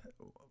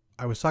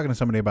 I was talking to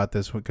somebody about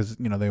this because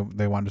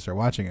they wanted to start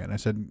watching it, and I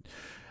said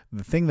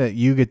the thing that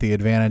you get the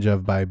advantage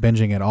of by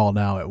binging it all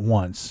now at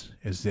once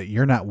is that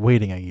you're not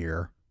waiting a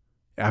year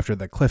after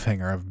the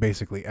cliffhanger of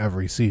basically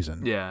every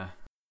season. Yeah.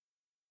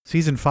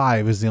 Season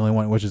 5 is the only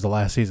one, which is the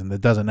last season,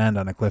 that doesn't end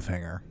on a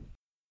cliffhanger.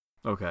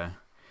 Okay.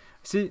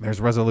 See,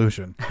 there's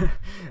resolution.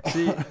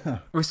 See,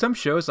 with some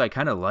shows I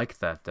kind of like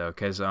that though,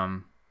 because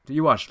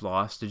you watched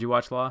Lost? Did you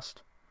watch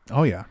Lost?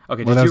 Oh yeah.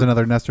 Okay. Well, that was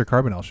another Nestor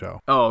Carbonell show.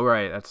 Oh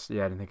right, I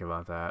didn't think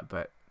about that.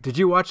 But did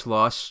you watch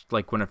Lost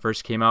like when it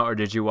first came out, or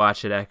did you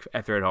watch it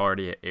after it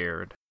already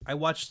aired? I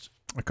watched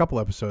a couple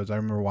episodes. I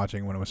remember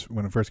watching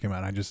when it first came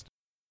out. And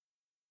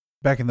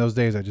back in those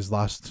days, I just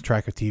lost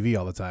track of TV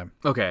all the time.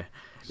 Okay.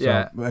 So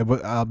yeah.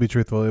 I'll be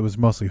truthful. It was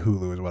mostly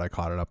Hulu is what I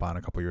caught it up on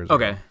a couple years ago.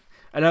 Okay.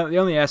 And I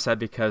only asked that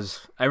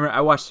because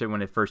I watched it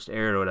when it first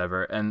aired or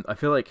whatever, and I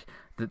feel like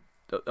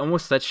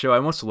almost that show I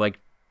almost like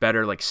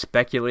better like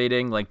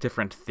speculating like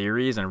different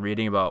theories and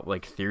reading about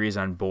like theories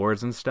on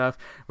boards and stuff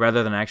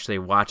rather than actually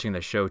watching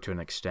the show to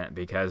an extent,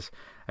 because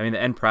I mean the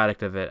end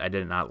product of it, I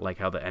did not like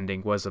how the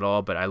ending was at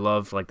all, but I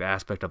love like the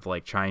aspect of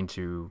like trying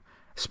to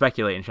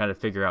speculate and trying to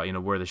figure out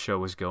where the show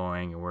was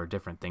going and where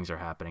different things are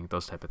happening,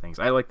 those type of things.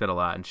 I like that a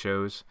lot in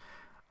shows.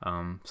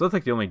 So that's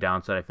like the only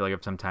downside I feel like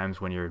of sometimes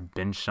when you're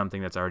binge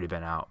something that's already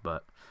been out,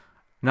 but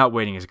not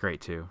waiting is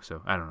great too.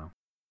 So I don't know.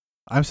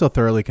 I'm still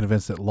thoroughly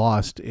convinced that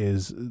Lost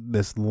is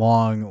this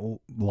long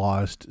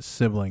lost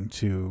sibling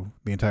to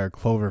the entire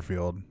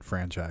Cloverfield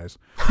franchise.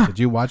 Did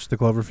you watch the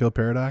Cloverfield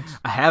Paradox?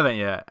 I haven't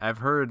yet. I've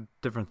heard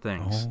different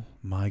things. Oh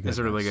my goodness. Is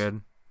it really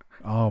good?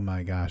 Oh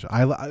my gosh.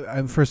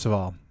 I first of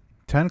all,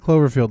 10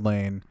 Cloverfield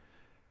Lane,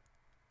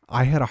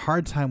 I had a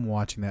hard time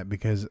watching that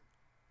because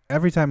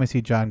every time I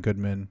see John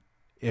Goodman,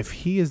 if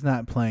he is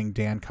not playing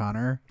Dan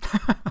Connor,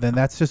 then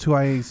that's just who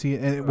I see.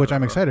 Which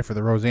I'm excited for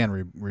the Roseanne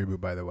reboot,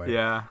 by the way.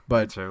 Yeah,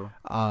 but me too.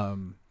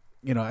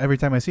 Every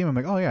time I see him, I'm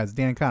like, oh yeah, it's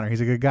Dan Connor.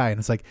 He's a good guy, and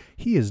it's like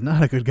he is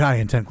not a good guy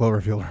in 10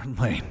 Cloverfield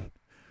Lane.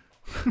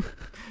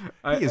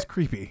 He is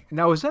creepy.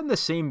 Now, is that in the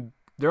same?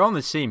 They're all in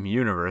the same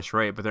universe,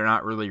 right? But they're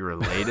not really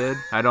related.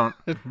 I'm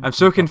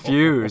so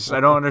confused.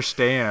 I don't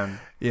understand.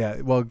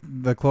 Yeah, well,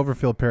 the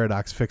Cloverfield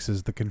Paradox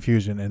fixes the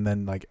confusion and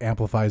then like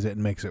amplifies it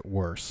and makes it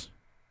worse.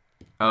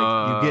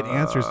 Like, you get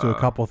answers to a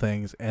couple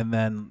things, and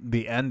then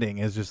the ending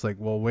is just like,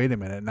 well, wait a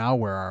minute, now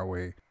where are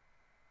we?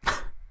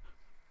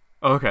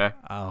 Okay.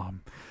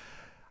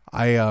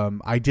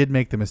 I did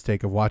make the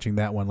mistake of watching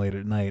that one late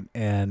at night,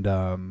 and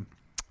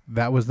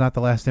that was not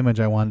the last image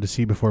I wanted to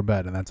see before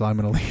bed, and that's all I'm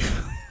going to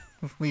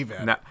leave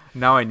it.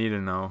 Now I need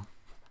to know.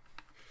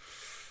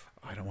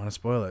 I don't want to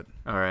spoil it.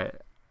 All right.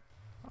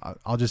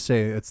 I'll just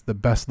say it's the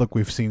best look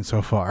we've seen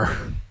so far.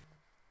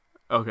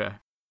 Okay.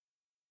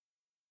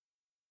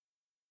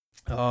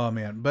 Oh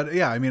man, but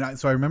yeah, I mean,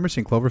 so I remember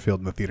seeing Cloverfield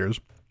in the theaters,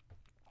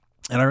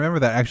 and I remember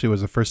that actually was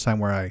the first time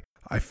where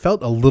I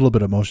felt a little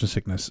bit of motion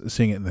sickness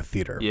seeing it in the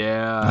theater.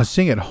 Yeah.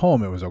 Seeing it at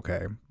home, it was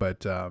okay,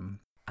 but I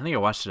think I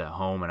watched it at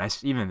home, and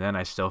even then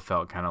I still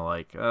felt kind of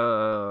like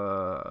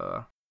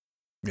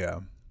yeah.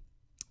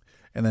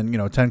 And then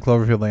 10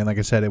 Cloverfield Lane, like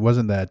I said, it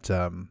wasn't that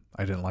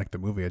I didn't like the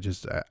movie.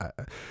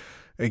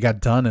 It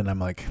got done, and I'm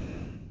like,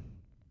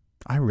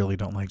 I really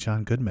don't like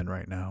John Goodman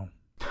right now.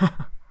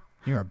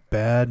 You're a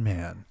bad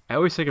man. I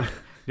always think of,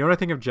 what I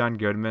think of John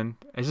Goodman?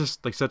 It's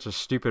just like such a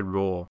stupid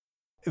role.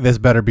 This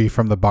better be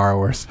From the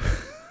Borrowers.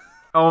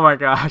 Oh my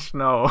gosh,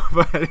 no.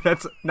 But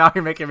that's, now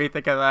you're making me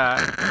think of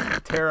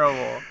that.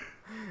 Terrible.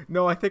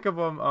 No, I think of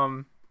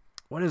him,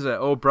 what is it?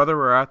 Oh, Brother,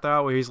 Where Art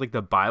Thou? Where he's like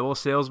the Bible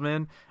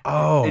salesman.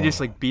 Oh. He just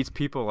like beats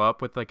people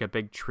up with like a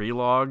big tree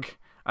log.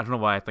 I don't know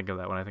why I think of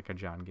that when I think of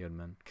John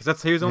Goodman,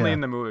 because he was only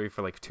in the movie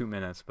for like 2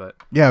 minutes, but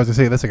yeah, I was gonna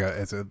say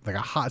that's like a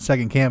hot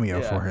second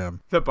cameo for him.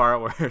 The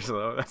Borrowers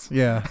though, that's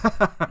yeah.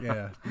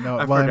 No,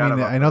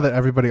 I know that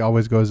everybody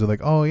always goes to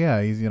like, oh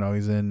yeah, he's in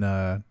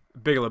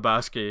Big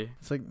Lebowski.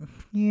 It's like,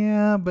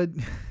 yeah, but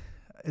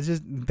it's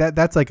just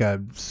that's like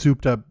a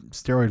souped up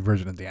steroid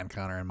version of Dan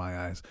Connor in my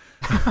eyes.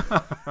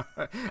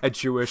 A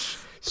Jewish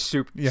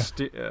soup. Yeah.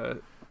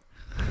 It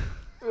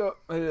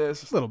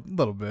is a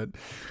little bit.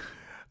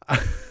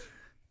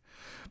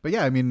 But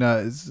yeah, I mean,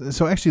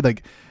 so actually,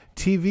 like,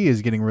 TV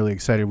is getting really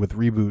excited with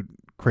reboot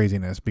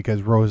craziness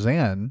because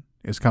Roseanne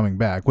is coming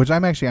back, which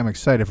I'm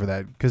excited for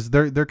that because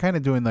they're kind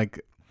of doing like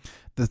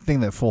the thing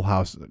that Full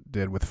House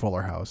did with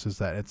Fuller House is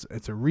that it's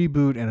a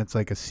reboot and it's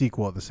like a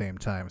sequel at the same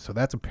time. So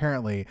that's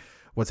apparently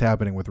what's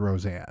happening with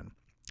Roseanne,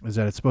 is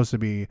that it's supposed to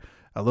be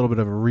a little bit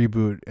of a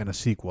reboot and a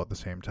sequel at the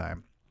same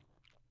time.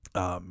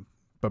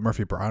 But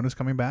Murphy Brown is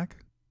coming back.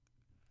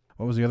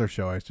 What was the other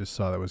show I just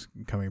saw that was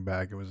coming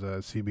back? It was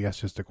CBS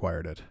just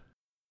acquired it.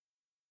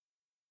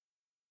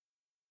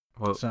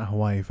 Well, it's not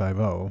Hawaii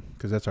Five-0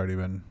 because that's already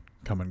been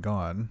come and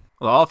gone.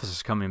 The Office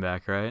is coming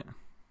back, right?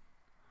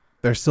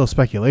 There's still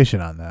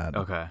speculation on that.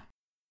 Okay.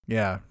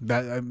 Yeah,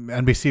 that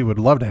NBC would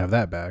love to have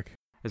that back.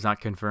 It's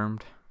not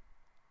confirmed?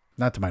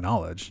 Not to my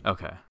knowledge.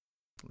 Okay.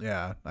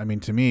 Yeah, I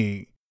mean, to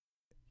me,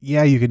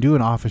 yeah, you can do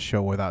an Office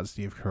show without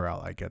Steve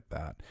Carell. I get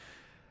that.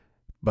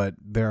 But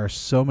there are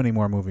so many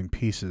more moving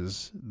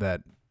pieces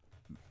that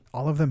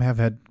all of them have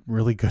had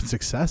really good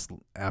success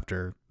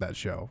after that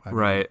show. I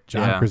mean,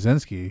 John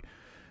Krasinski,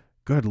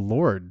 good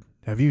Lord.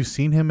 Have you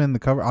seen him on the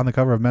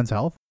cover of Men's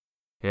Health?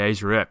 Yeah,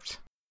 he's ripped.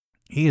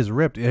 He is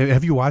ripped.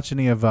 Have you watched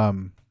any of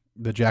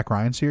the Jack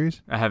Ryan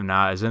series? I have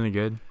not. Is it any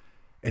good?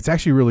 It's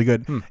actually really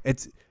good.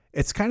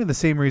 It's kind of the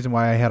same reason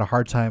why I had a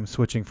hard time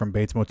switching from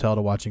Bates Motel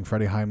to watching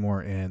Freddie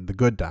Highmore in The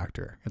Good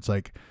Doctor. It's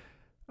like,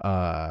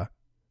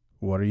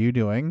 what are you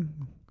doing?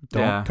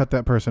 Don't cut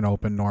that person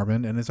open,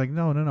 Norman. And it's like,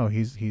 no.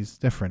 He's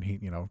different.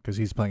 Because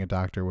he's playing a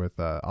doctor with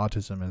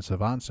autism and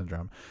savant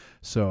syndrome.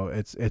 So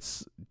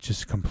it's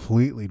just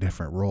completely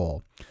different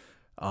role.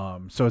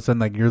 So it's then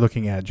like you're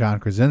looking at John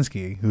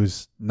Krasinski,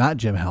 who's not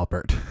Jim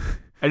Halpert.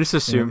 I just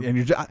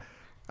assume.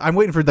 I'm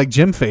waiting for like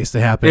Jim face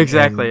to happen.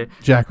 Exactly.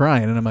 Jack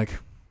Ryan, and I'm like,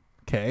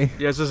 okay.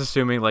 Yeah, I was just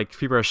assuming like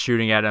people are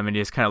shooting at him, and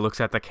he just kind of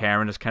looks at the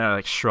camera and just kind of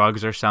like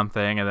shrugs or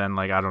something, and then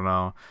like I don't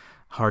know,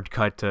 hard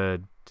cut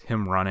to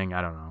him running.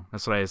 I don't know.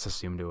 That's what I just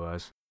assumed it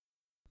was.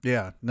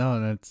 Yeah, no,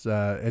 and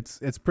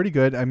it's pretty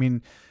good. I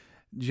mean,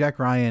 Jack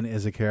Ryan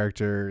is a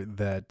character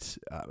that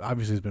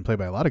obviously has been played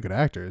by a lot of good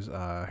actors.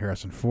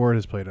 Harrison Ford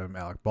has played him.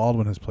 Alec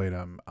Baldwin has played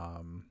him.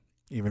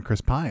 Even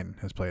Chris Pine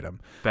has played him.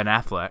 Ben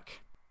Affleck.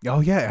 Oh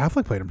yeah,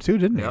 Affleck played him too,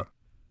 didn't he? Yep.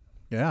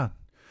 Yeah.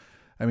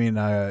 I mean,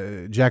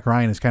 Jack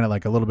Ryan is kind of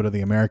like a little bit of the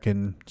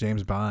American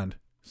James Bond.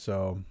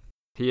 So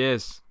he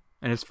is,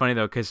 and it's funny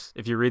though because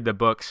if you read the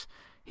books,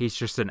 he's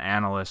just an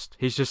analyst.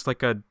 He's just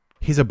like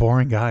he's a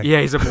boring guy.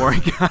 Yeah, he's a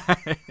boring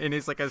guy, and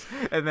he's like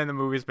and then the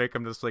movies make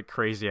him this like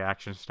crazy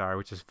action star,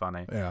 which is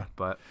funny. Yeah,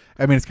 but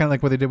I mean, it's kind of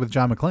like what they did with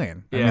John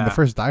McClane. I mean, the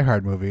first Die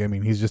Hard movie, I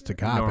mean, he's just a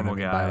cop, normal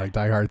and guy. By like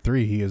Die Hard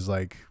 3, he is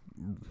like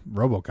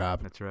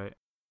RoboCop. That's right.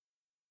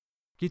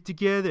 Get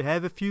together,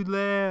 have a few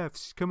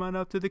laughs, come on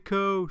up to the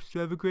coast,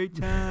 have a great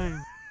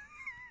time.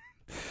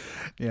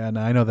 Yeah, and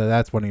I know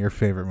that's one of your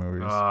favorite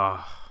movies.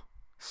 Oh,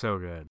 so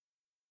good.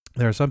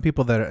 There are some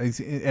people that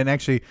and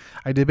actually,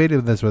 I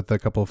debated this with a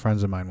couple of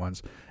friends of mine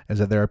once, is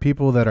that there are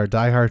people that are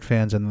Die Hard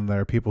fans, and then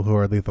there are people who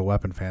are Lethal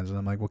Weapon fans, and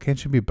I'm like, well,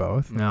 can't you be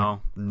both?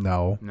 No.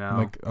 No. I'm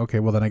like, okay,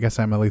 well, then I guess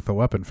I'm a Lethal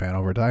Weapon fan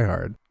over Die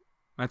Hard.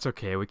 That's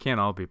okay. We can't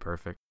all be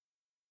perfect.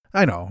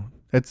 I know.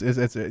 It's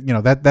that's going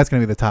to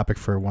be the topic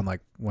for one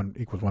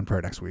equals one prayer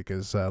next week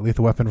is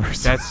Lethal Weapon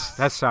versus.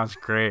 That sounds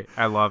great.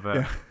 I love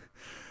it.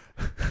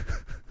 Yeah.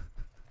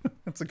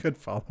 That's a good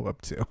follow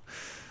up too.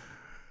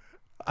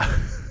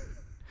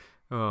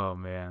 Oh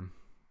man,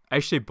 I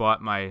actually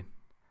bought my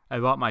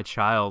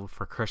child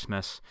for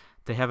Christmas.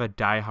 They have a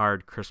Die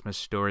Hard Christmas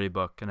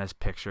storybook and has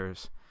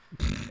pictures.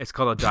 It's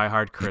called A Die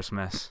Hard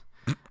Christmas.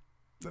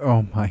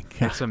 Oh my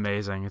god, it's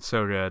amazing. It's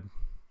so good.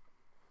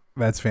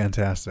 That's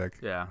fantastic.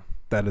 Yeah.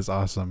 That is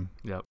awesome.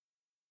 Yep.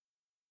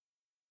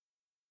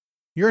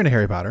 You're into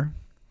Harry Potter.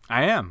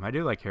 I am. I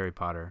do like Harry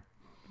Potter.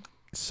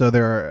 So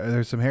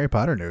there's some Harry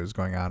Potter news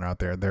going on out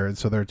there. There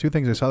are two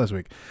things I saw this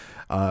week.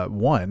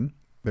 One,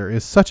 there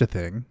is such a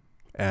thing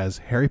as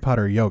Harry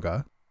Potter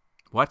yoga.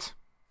 What?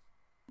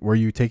 Where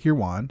you take your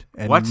wand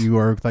and you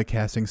are like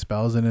casting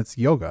spells, and it's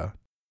yoga.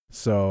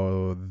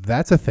 So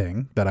that's a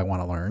thing that I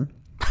want to learn.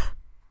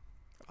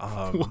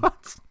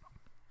 What?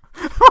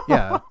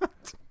 Yeah.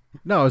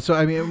 No, so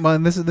I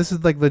mean, this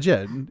is like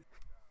legit.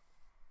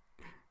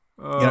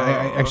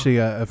 I actually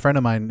a friend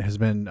of mine has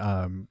been,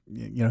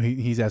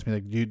 he's asked me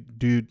like,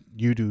 do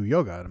you do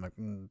yoga? And I'm like,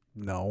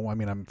 no. I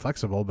mean, I'm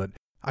flexible, but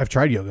I've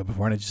tried yoga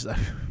before, and it just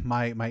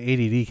my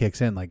ADD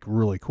kicks in like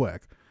really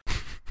quick.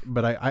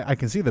 But I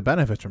can see the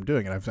benefits from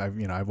doing it.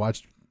 I've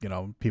watched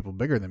people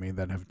bigger than me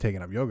that have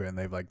taken up yoga,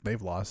 and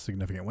they've lost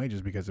significant weight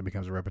just because it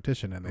becomes a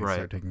repetition, and they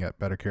start taking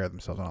better care of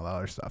themselves and all that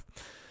other stuff.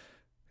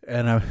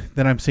 And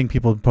then I'm seeing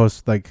people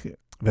post like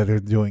that they're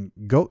doing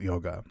goat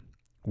yoga,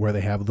 where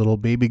they have little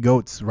baby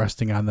goats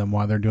resting on them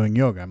while they're doing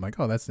yoga. I'm like,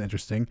 oh, that's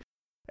interesting.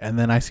 And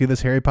then I see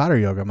this Harry Potter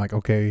yoga. I'm like,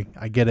 okay,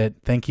 I get it.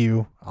 Thank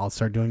you. I'll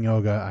start doing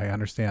yoga. I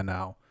understand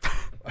now.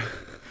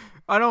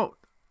 I don't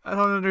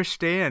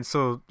understand.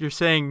 So you're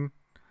saying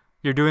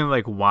you're doing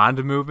like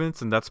wand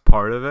movements, and that's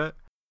part of it?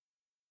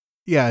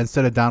 Yeah,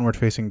 instead of downward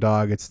facing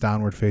dog, it's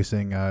downward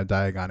facing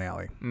Diagon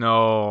Alley.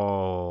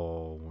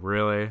 No,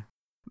 really?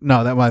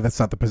 No, that's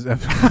not the position.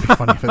 It would be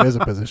funny if it is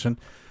a position.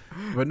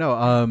 But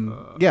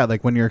no, yeah,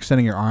 like when you're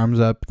extending your arms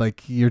up,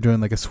 like you're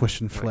doing like a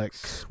swish and flick.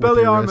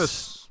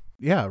 Expelliarmus.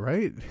 Yeah,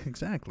 right?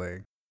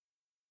 Exactly.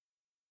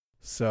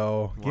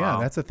 So, yeah, Wow.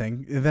 that's a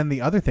thing. And then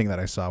the other thing that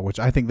I saw, which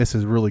I think this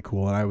is really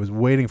cool, and I was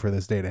waiting for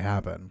this day to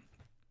happen,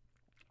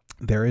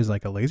 there is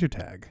like a laser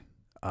tag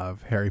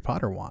of Harry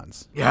Potter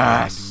wands.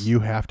 Yes. And you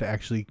have to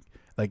actually,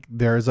 like,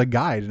 there's a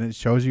guide, and it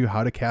shows you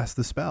how to cast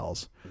the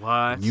spells. What?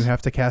 And you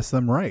have to cast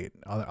them right.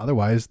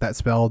 Otherwise, that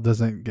spell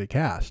doesn't get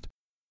cast.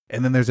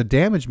 And then there's a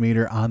damage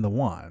meter on the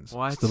wands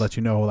What? to let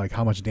you know like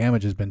how much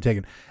damage has been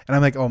taken. And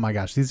I'm like, oh my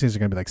gosh, these things are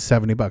gonna be like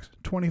 $70,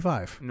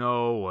 25.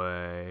 No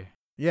way.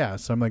 Yeah,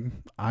 so I'm like,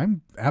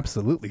 I'm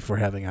absolutely for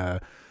having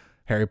a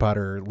Harry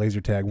Potter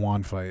laser tag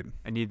wand fight.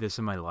 I need this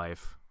in my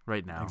life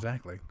right now.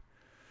 Exactly.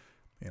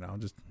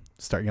 Just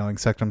start yelling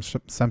Sectum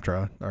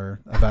Sempra or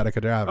Avada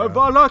Kedavra.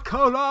 Avada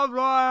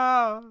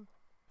Kedavra!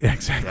 Yeah,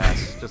 exactly.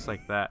 Yes, just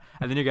like that.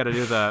 And then you got to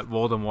do the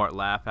Voldemort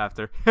laugh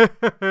after.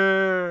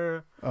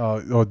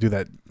 Oh, do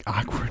that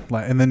awkward,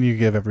 and then you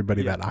give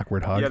everybody that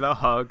awkward hug. Yeah, the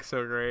hug,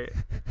 so great.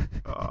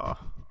 Oh.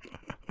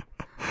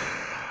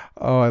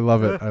 Oh, I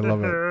love it. I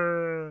love it.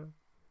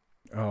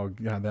 Oh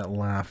god, that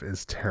laugh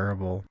is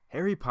terrible.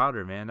 Harry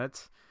Potter, man.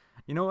 That's,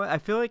 you know what? I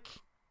feel like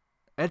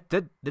that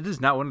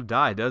does not want to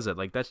die, does it?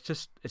 Like it's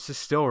just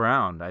still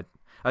around.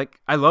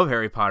 I love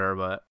Harry Potter,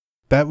 but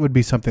That would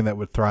be something that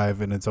would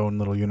thrive in its own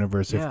little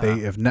universe Yeah.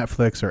 if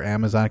Netflix or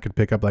Amazon could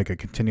pick up like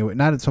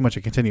not so much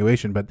a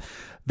continuation, but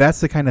that's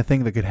the kind of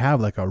thing that could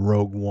have like a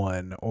Rogue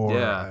One or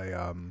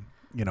a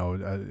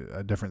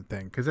different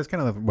thing, because that's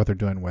kind of what they're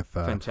doing with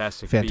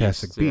Fantastic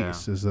Beasts. Yeah.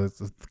 Is it's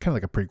kind of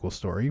like a prequel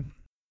story.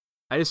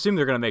 I assume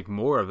they're gonna make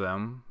more of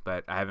them,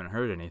 but I haven't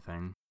heard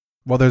anything.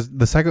 Well, there's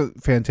the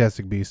second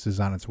Fantastic Beast is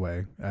on its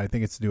way. I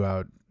think it's due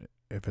out.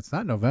 If it's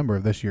not November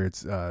of this year,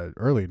 it's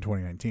early in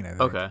 2019. I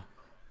think. Okay.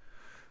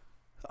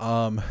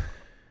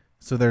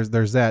 So there's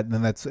that, and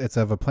then it's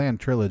of a planned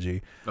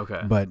trilogy.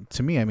 Okay. But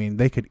to me, I mean,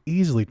 they could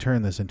easily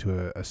turn this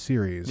into a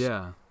series.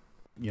 Yeah.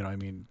 I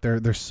mean,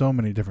 there's so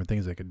many different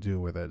things they could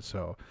do with it.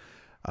 So,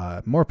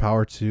 more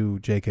power to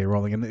J.K.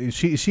 Rowling, and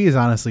she is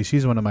honestly,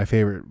 she's one of my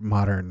favorite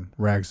modern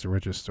rags to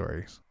riches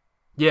stories.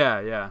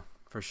 Yeah,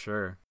 for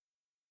sure.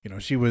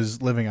 She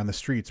was living on the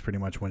streets pretty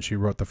much when she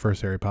wrote the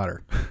first Harry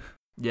Potter.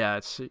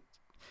 Yeah,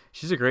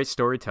 she's a great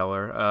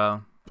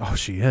storyteller. Oh,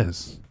 she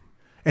is,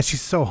 and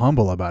she's so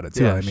humble about it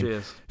too. Yeah, I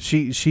mean,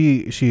 she is.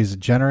 she's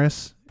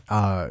generous.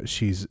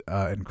 She's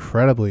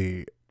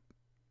incredibly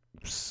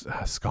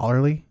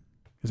scholarly.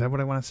 Is that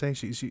what I want to say?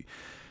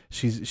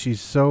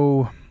 She's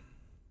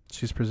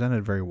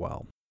presented very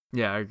well.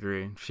 Yeah, I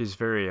agree. She's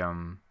very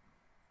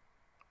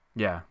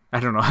yeah, I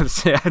don't know how to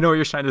say it. I know what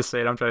you're trying to say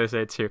it. I'm trying to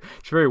say it too.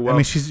 She's very well. I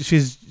mean,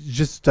 she's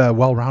just a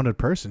well-rounded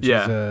person. She's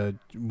Yeah. a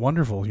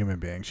wonderful human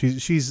being.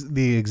 She's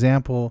the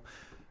example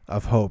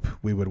of hope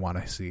we would want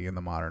to see in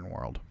the modern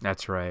world.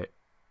 That's right.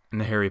 In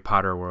the Harry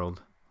Potter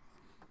world.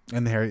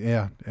 And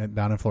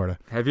down in Florida.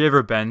 Have you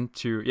ever been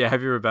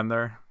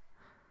there?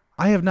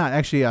 I have not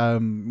actually.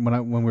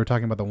 When we were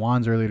talking about the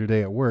wands earlier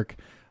today at work,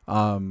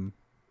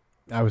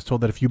 I was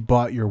told that if you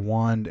bought your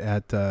wand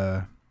at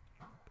the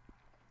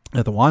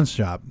wand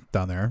shop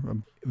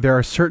down there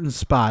are certain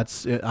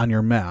spots on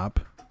your map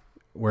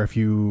where if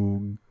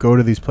you go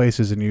to these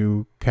places and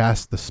you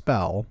cast the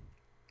spell,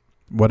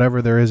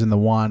 whatever there is in the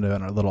wand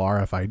on a little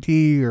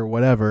RFID or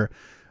whatever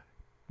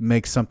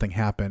makes something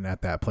happen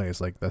at that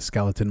place, like the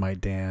skeleton might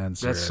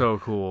dance. That's so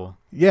cool.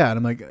 Yeah, and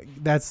I'm like,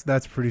 that's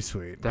pretty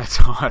sweet. That's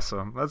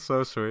awesome. That's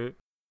so sweet.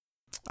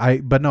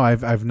 But no,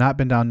 I've not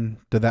been down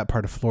to that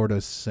part of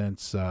Florida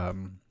since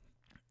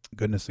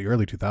goodness, the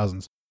early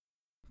 2000s.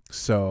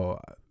 So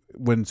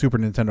when Super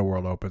Nintendo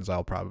World opens,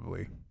 I'll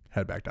probably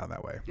head back down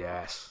that way.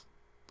 Yes.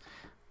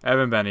 I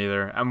haven't been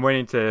either. I'm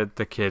waiting till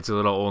the kids a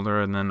little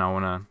older, and then I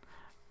want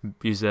to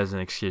use it as an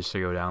excuse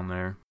to go down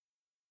there.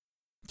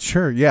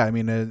 Sure, yeah. I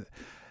mean,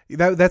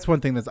 that's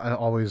one thing that's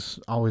always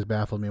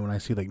baffled me when I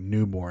see like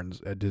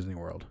newborns at Disney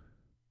World.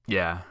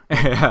 Yeah.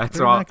 It's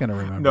They're all, not going to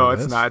remember no,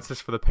 this. it's not. It's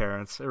just for the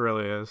parents. It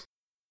really is.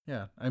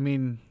 Yeah, I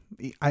mean,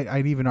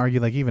 I'd even argue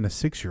like even a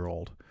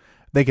 6-year-old,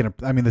 the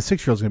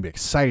 6-year-old's going to be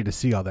excited to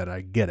see all that.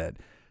 I get it.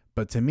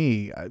 But to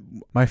me,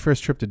 my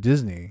first trip to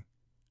Disney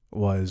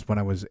was when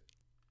I was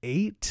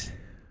 8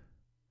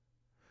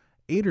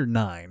 or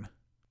 9.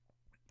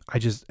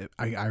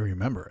 I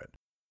remember it.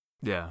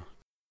 Yeah.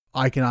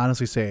 I can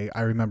honestly say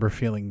I remember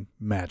feeling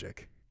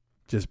magic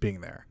just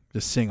being there,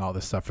 just seeing all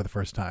this stuff for the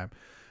first time.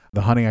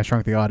 The Honey, I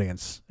Shrunk the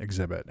Audience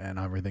exhibit and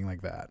everything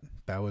like that.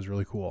 That was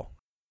really cool.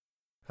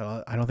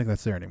 I don't think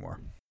that's there anymore.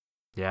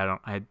 Yeah,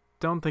 I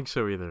don't think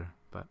so either.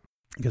 But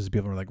because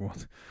people are like,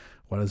 what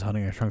is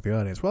Honey, I Shrunk the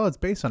Audience? Well, it's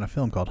based on a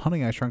film called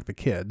Honey, I Shrunk the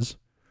Kids.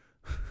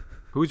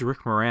 Who's Rick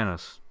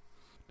Moranis?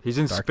 He's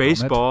in Dark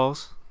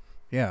Spaceballs.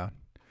 Yeah.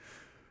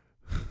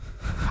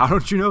 How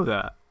don't you know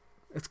that?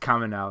 It's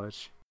common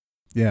knowledge.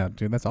 Yeah,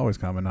 dude, that's always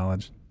common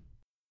knowledge.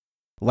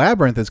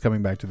 Labyrinth is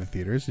coming back to the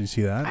theaters. Did you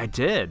see that? I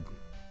did.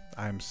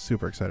 I'm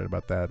super excited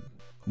about that.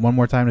 One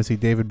more time to see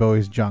David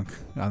Bowie's junk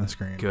on the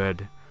screen.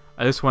 Good.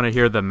 I just want to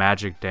hear the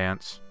magic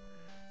dance.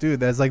 Dude,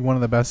 that's like one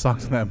of the best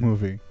songs in that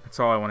movie. That's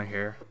all I want to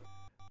hear.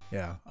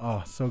 Yeah.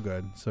 Oh, so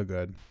good. So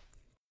good.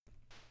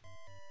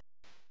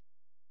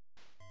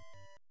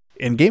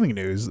 In gaming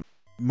news,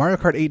 Mario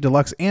Kart 8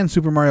 Deluxe and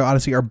Super Mario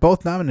Odyssey are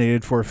both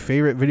nominated for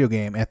Favorite Video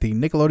Game at the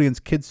Nickelodeon's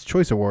Kids'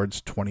 Choice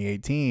Awards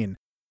 2018.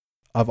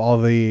 Of all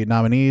the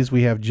nominees,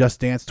 we have Just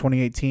Dance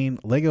 2018,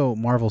 Lego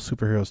Marvel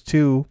Superheroes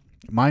 2,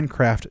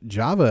 Minecraft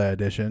Java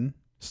Edition,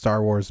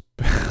 Star Wars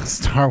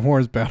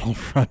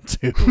Battlefront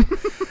 2.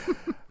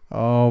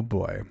 Oh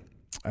boy.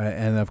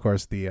 And of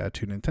course the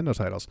 2 Nintendo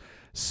titles.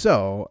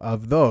 So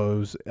of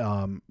those,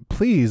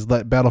 please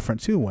let Battlefront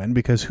 2 win,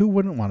 because who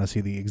wouldn't want to see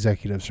the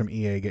executives from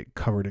EA get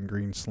covered in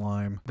green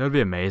slime? That would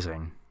be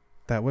amazing.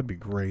 That would be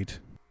great.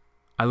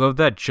 I love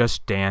that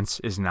Just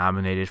Dance is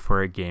nominated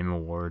for a game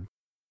award.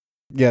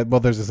 Yeah, well,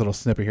 there's this little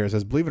snippet here. It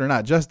says, believe it or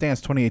not, Just Dance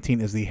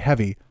 2018 is the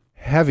heavy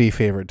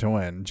favorite to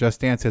win.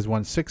 Just Dance has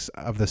won 6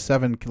 of the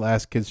 7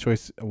 last Kids'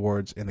 Choice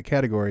Awards in the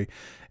category,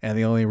 and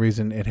the only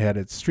reason it had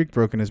its streak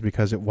broken is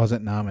because it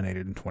wasn't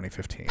nominated in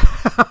 2015.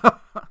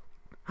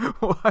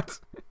 What?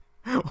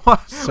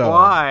 So,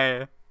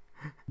 why?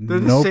 They're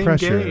the no same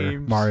pressure,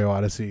 games. Mario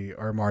Odyssey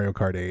or Mario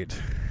Kart 8.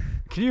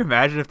 Can you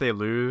imagine if they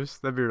lose?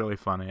 That'd be really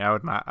funny. I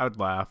would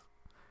laugh.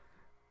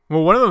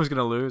 Well, one of them is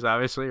gonna lose,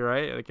 obviously,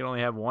 right? They can only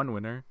have one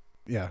winner.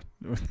 Yeah,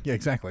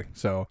 exactly.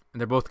 So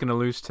And they're both gonna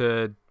lose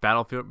to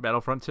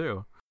Battlefront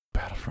 2.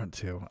 Battlefront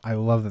 2. I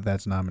love that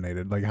that's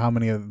nominated. Like, how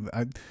many of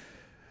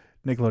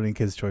Nickelodeon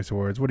Kids' Choice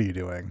Awards? What are you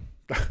doing?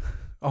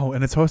 Oh,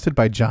 and it's hosted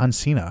by John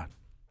Cena.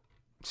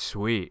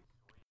 Sweet.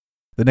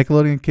 The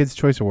Nickelodeon Kids'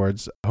 Choice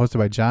Awards, hosted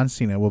by John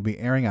Cena, will be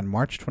airing on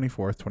March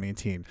 24th,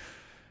 2018.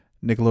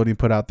 Nickelodeon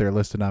put out their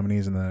list of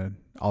nominees in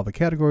all the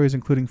categories,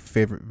 including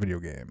favorite video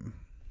game.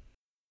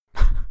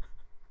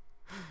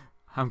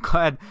 I'm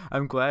glad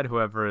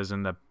whoever is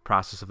in the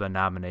process of the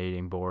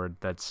nominating board,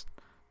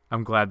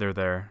 I'm glad they're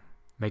there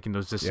making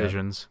those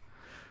decisions. Yeah.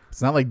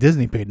 It's not like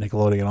Disney paid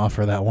Nickelodeon off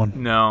for that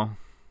one. No.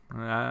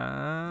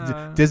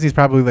 Disney's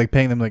probably like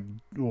paying them like,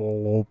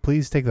 oh,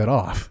 please take that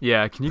off.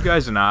 Yeah, can you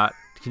guys not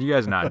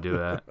do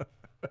that?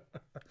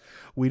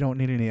 We don't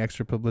need any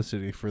extra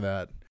publicity for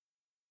that.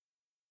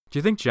 Do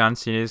you think John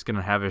Cena is going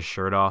to have his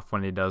shirt off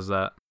when he does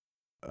that?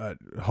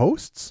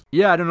 Hosts?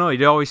 Yeah, I don't know.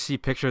 You always see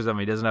pictures of him.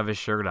 He doesn't have his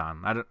shirt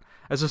on.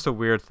 It's just a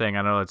weird thing.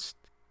 I know it's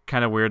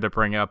kind of weird to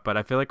bring up, but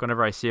I feel like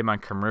whenever I see him on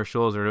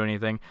commercials or do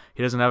anything,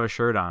 he doesn't have a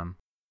shirt on.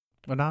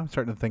 Well, now I'm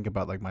starting to think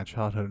about like my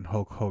childhood and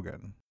Hulk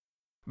Hogan.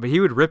 But he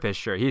would rip his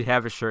shirt. He'd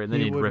have his shirt and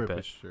then he'd rip it.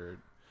 His shirt.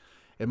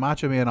 And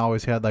Macho Man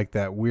always had like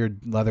that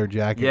weird leather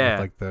jacket with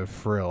like the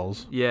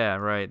frills. Yeah,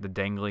 right. The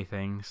dangly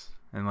things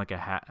and like a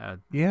hat.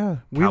 Yeah,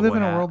 we live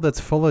in a world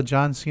that's full of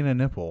John Cena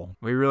nipple.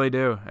 We really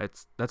do.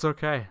 That's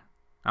okay.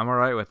 I'm all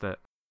right with it.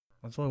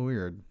 That's a little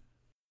weird.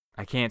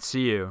 I can't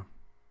see you.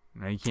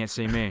 No, you can't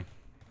see me.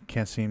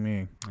 Can't see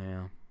me.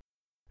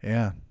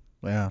 Yeah.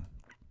 Yeah.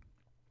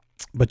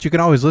 But you can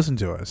always listen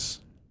to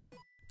us.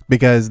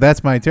 Because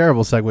that's my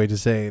terrible segue to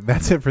say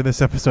that's it for this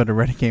episode of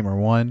Ready Gamer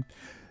 1.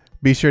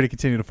 Be sure to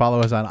continue to follow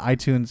us on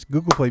iTunes,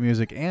 Google Play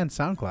Music, and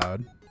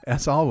SoundCloud.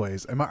 As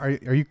always. Are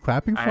you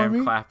clapping for me? I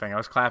am clapping. I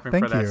was clapping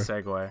for that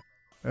segue.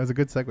 That was a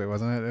good segue,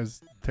 wasn't it? It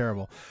was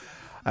terrible.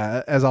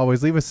 As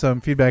always, leave us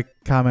some feedback,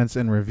 comments,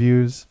 and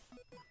reviews.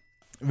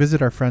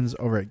 Visit our friends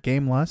over at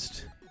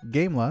GameLust.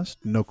 GameLust,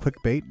 no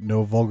clickbait,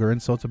 no vulgar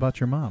insults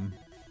about your mom.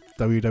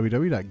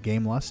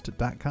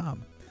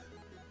 www.gamelust.com.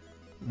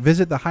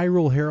 Visit the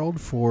Hyrule Herald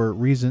for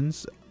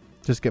reasons.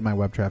 Just get my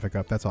web traffic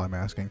up. That's all I'm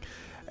asking.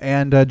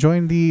 And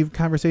join the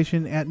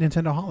conversation at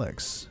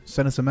Nintendoholics.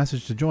 Send us a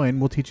message to join.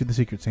 We'll teach you the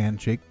secret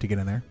handshake to get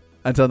in there.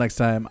 Until next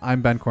time,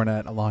 I'm Ben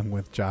Cornett along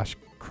with Josh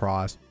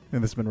Cross.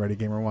 And this has been Ready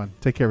Gamer 1.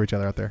 Take care of each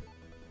other out there.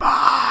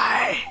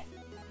 Bye!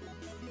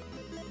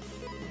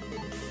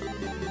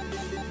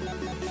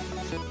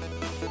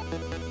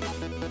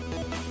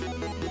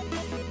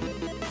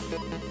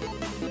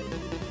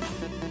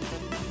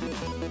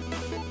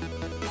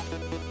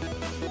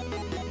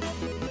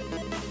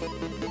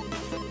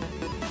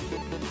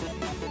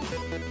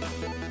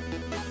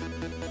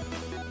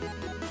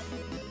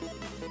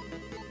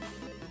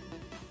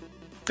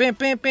 Bam,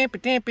 bam, bam,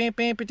 bam, bam,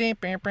 bam, bam,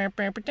 bam, bam,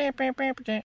 bam, bam, bam, bam.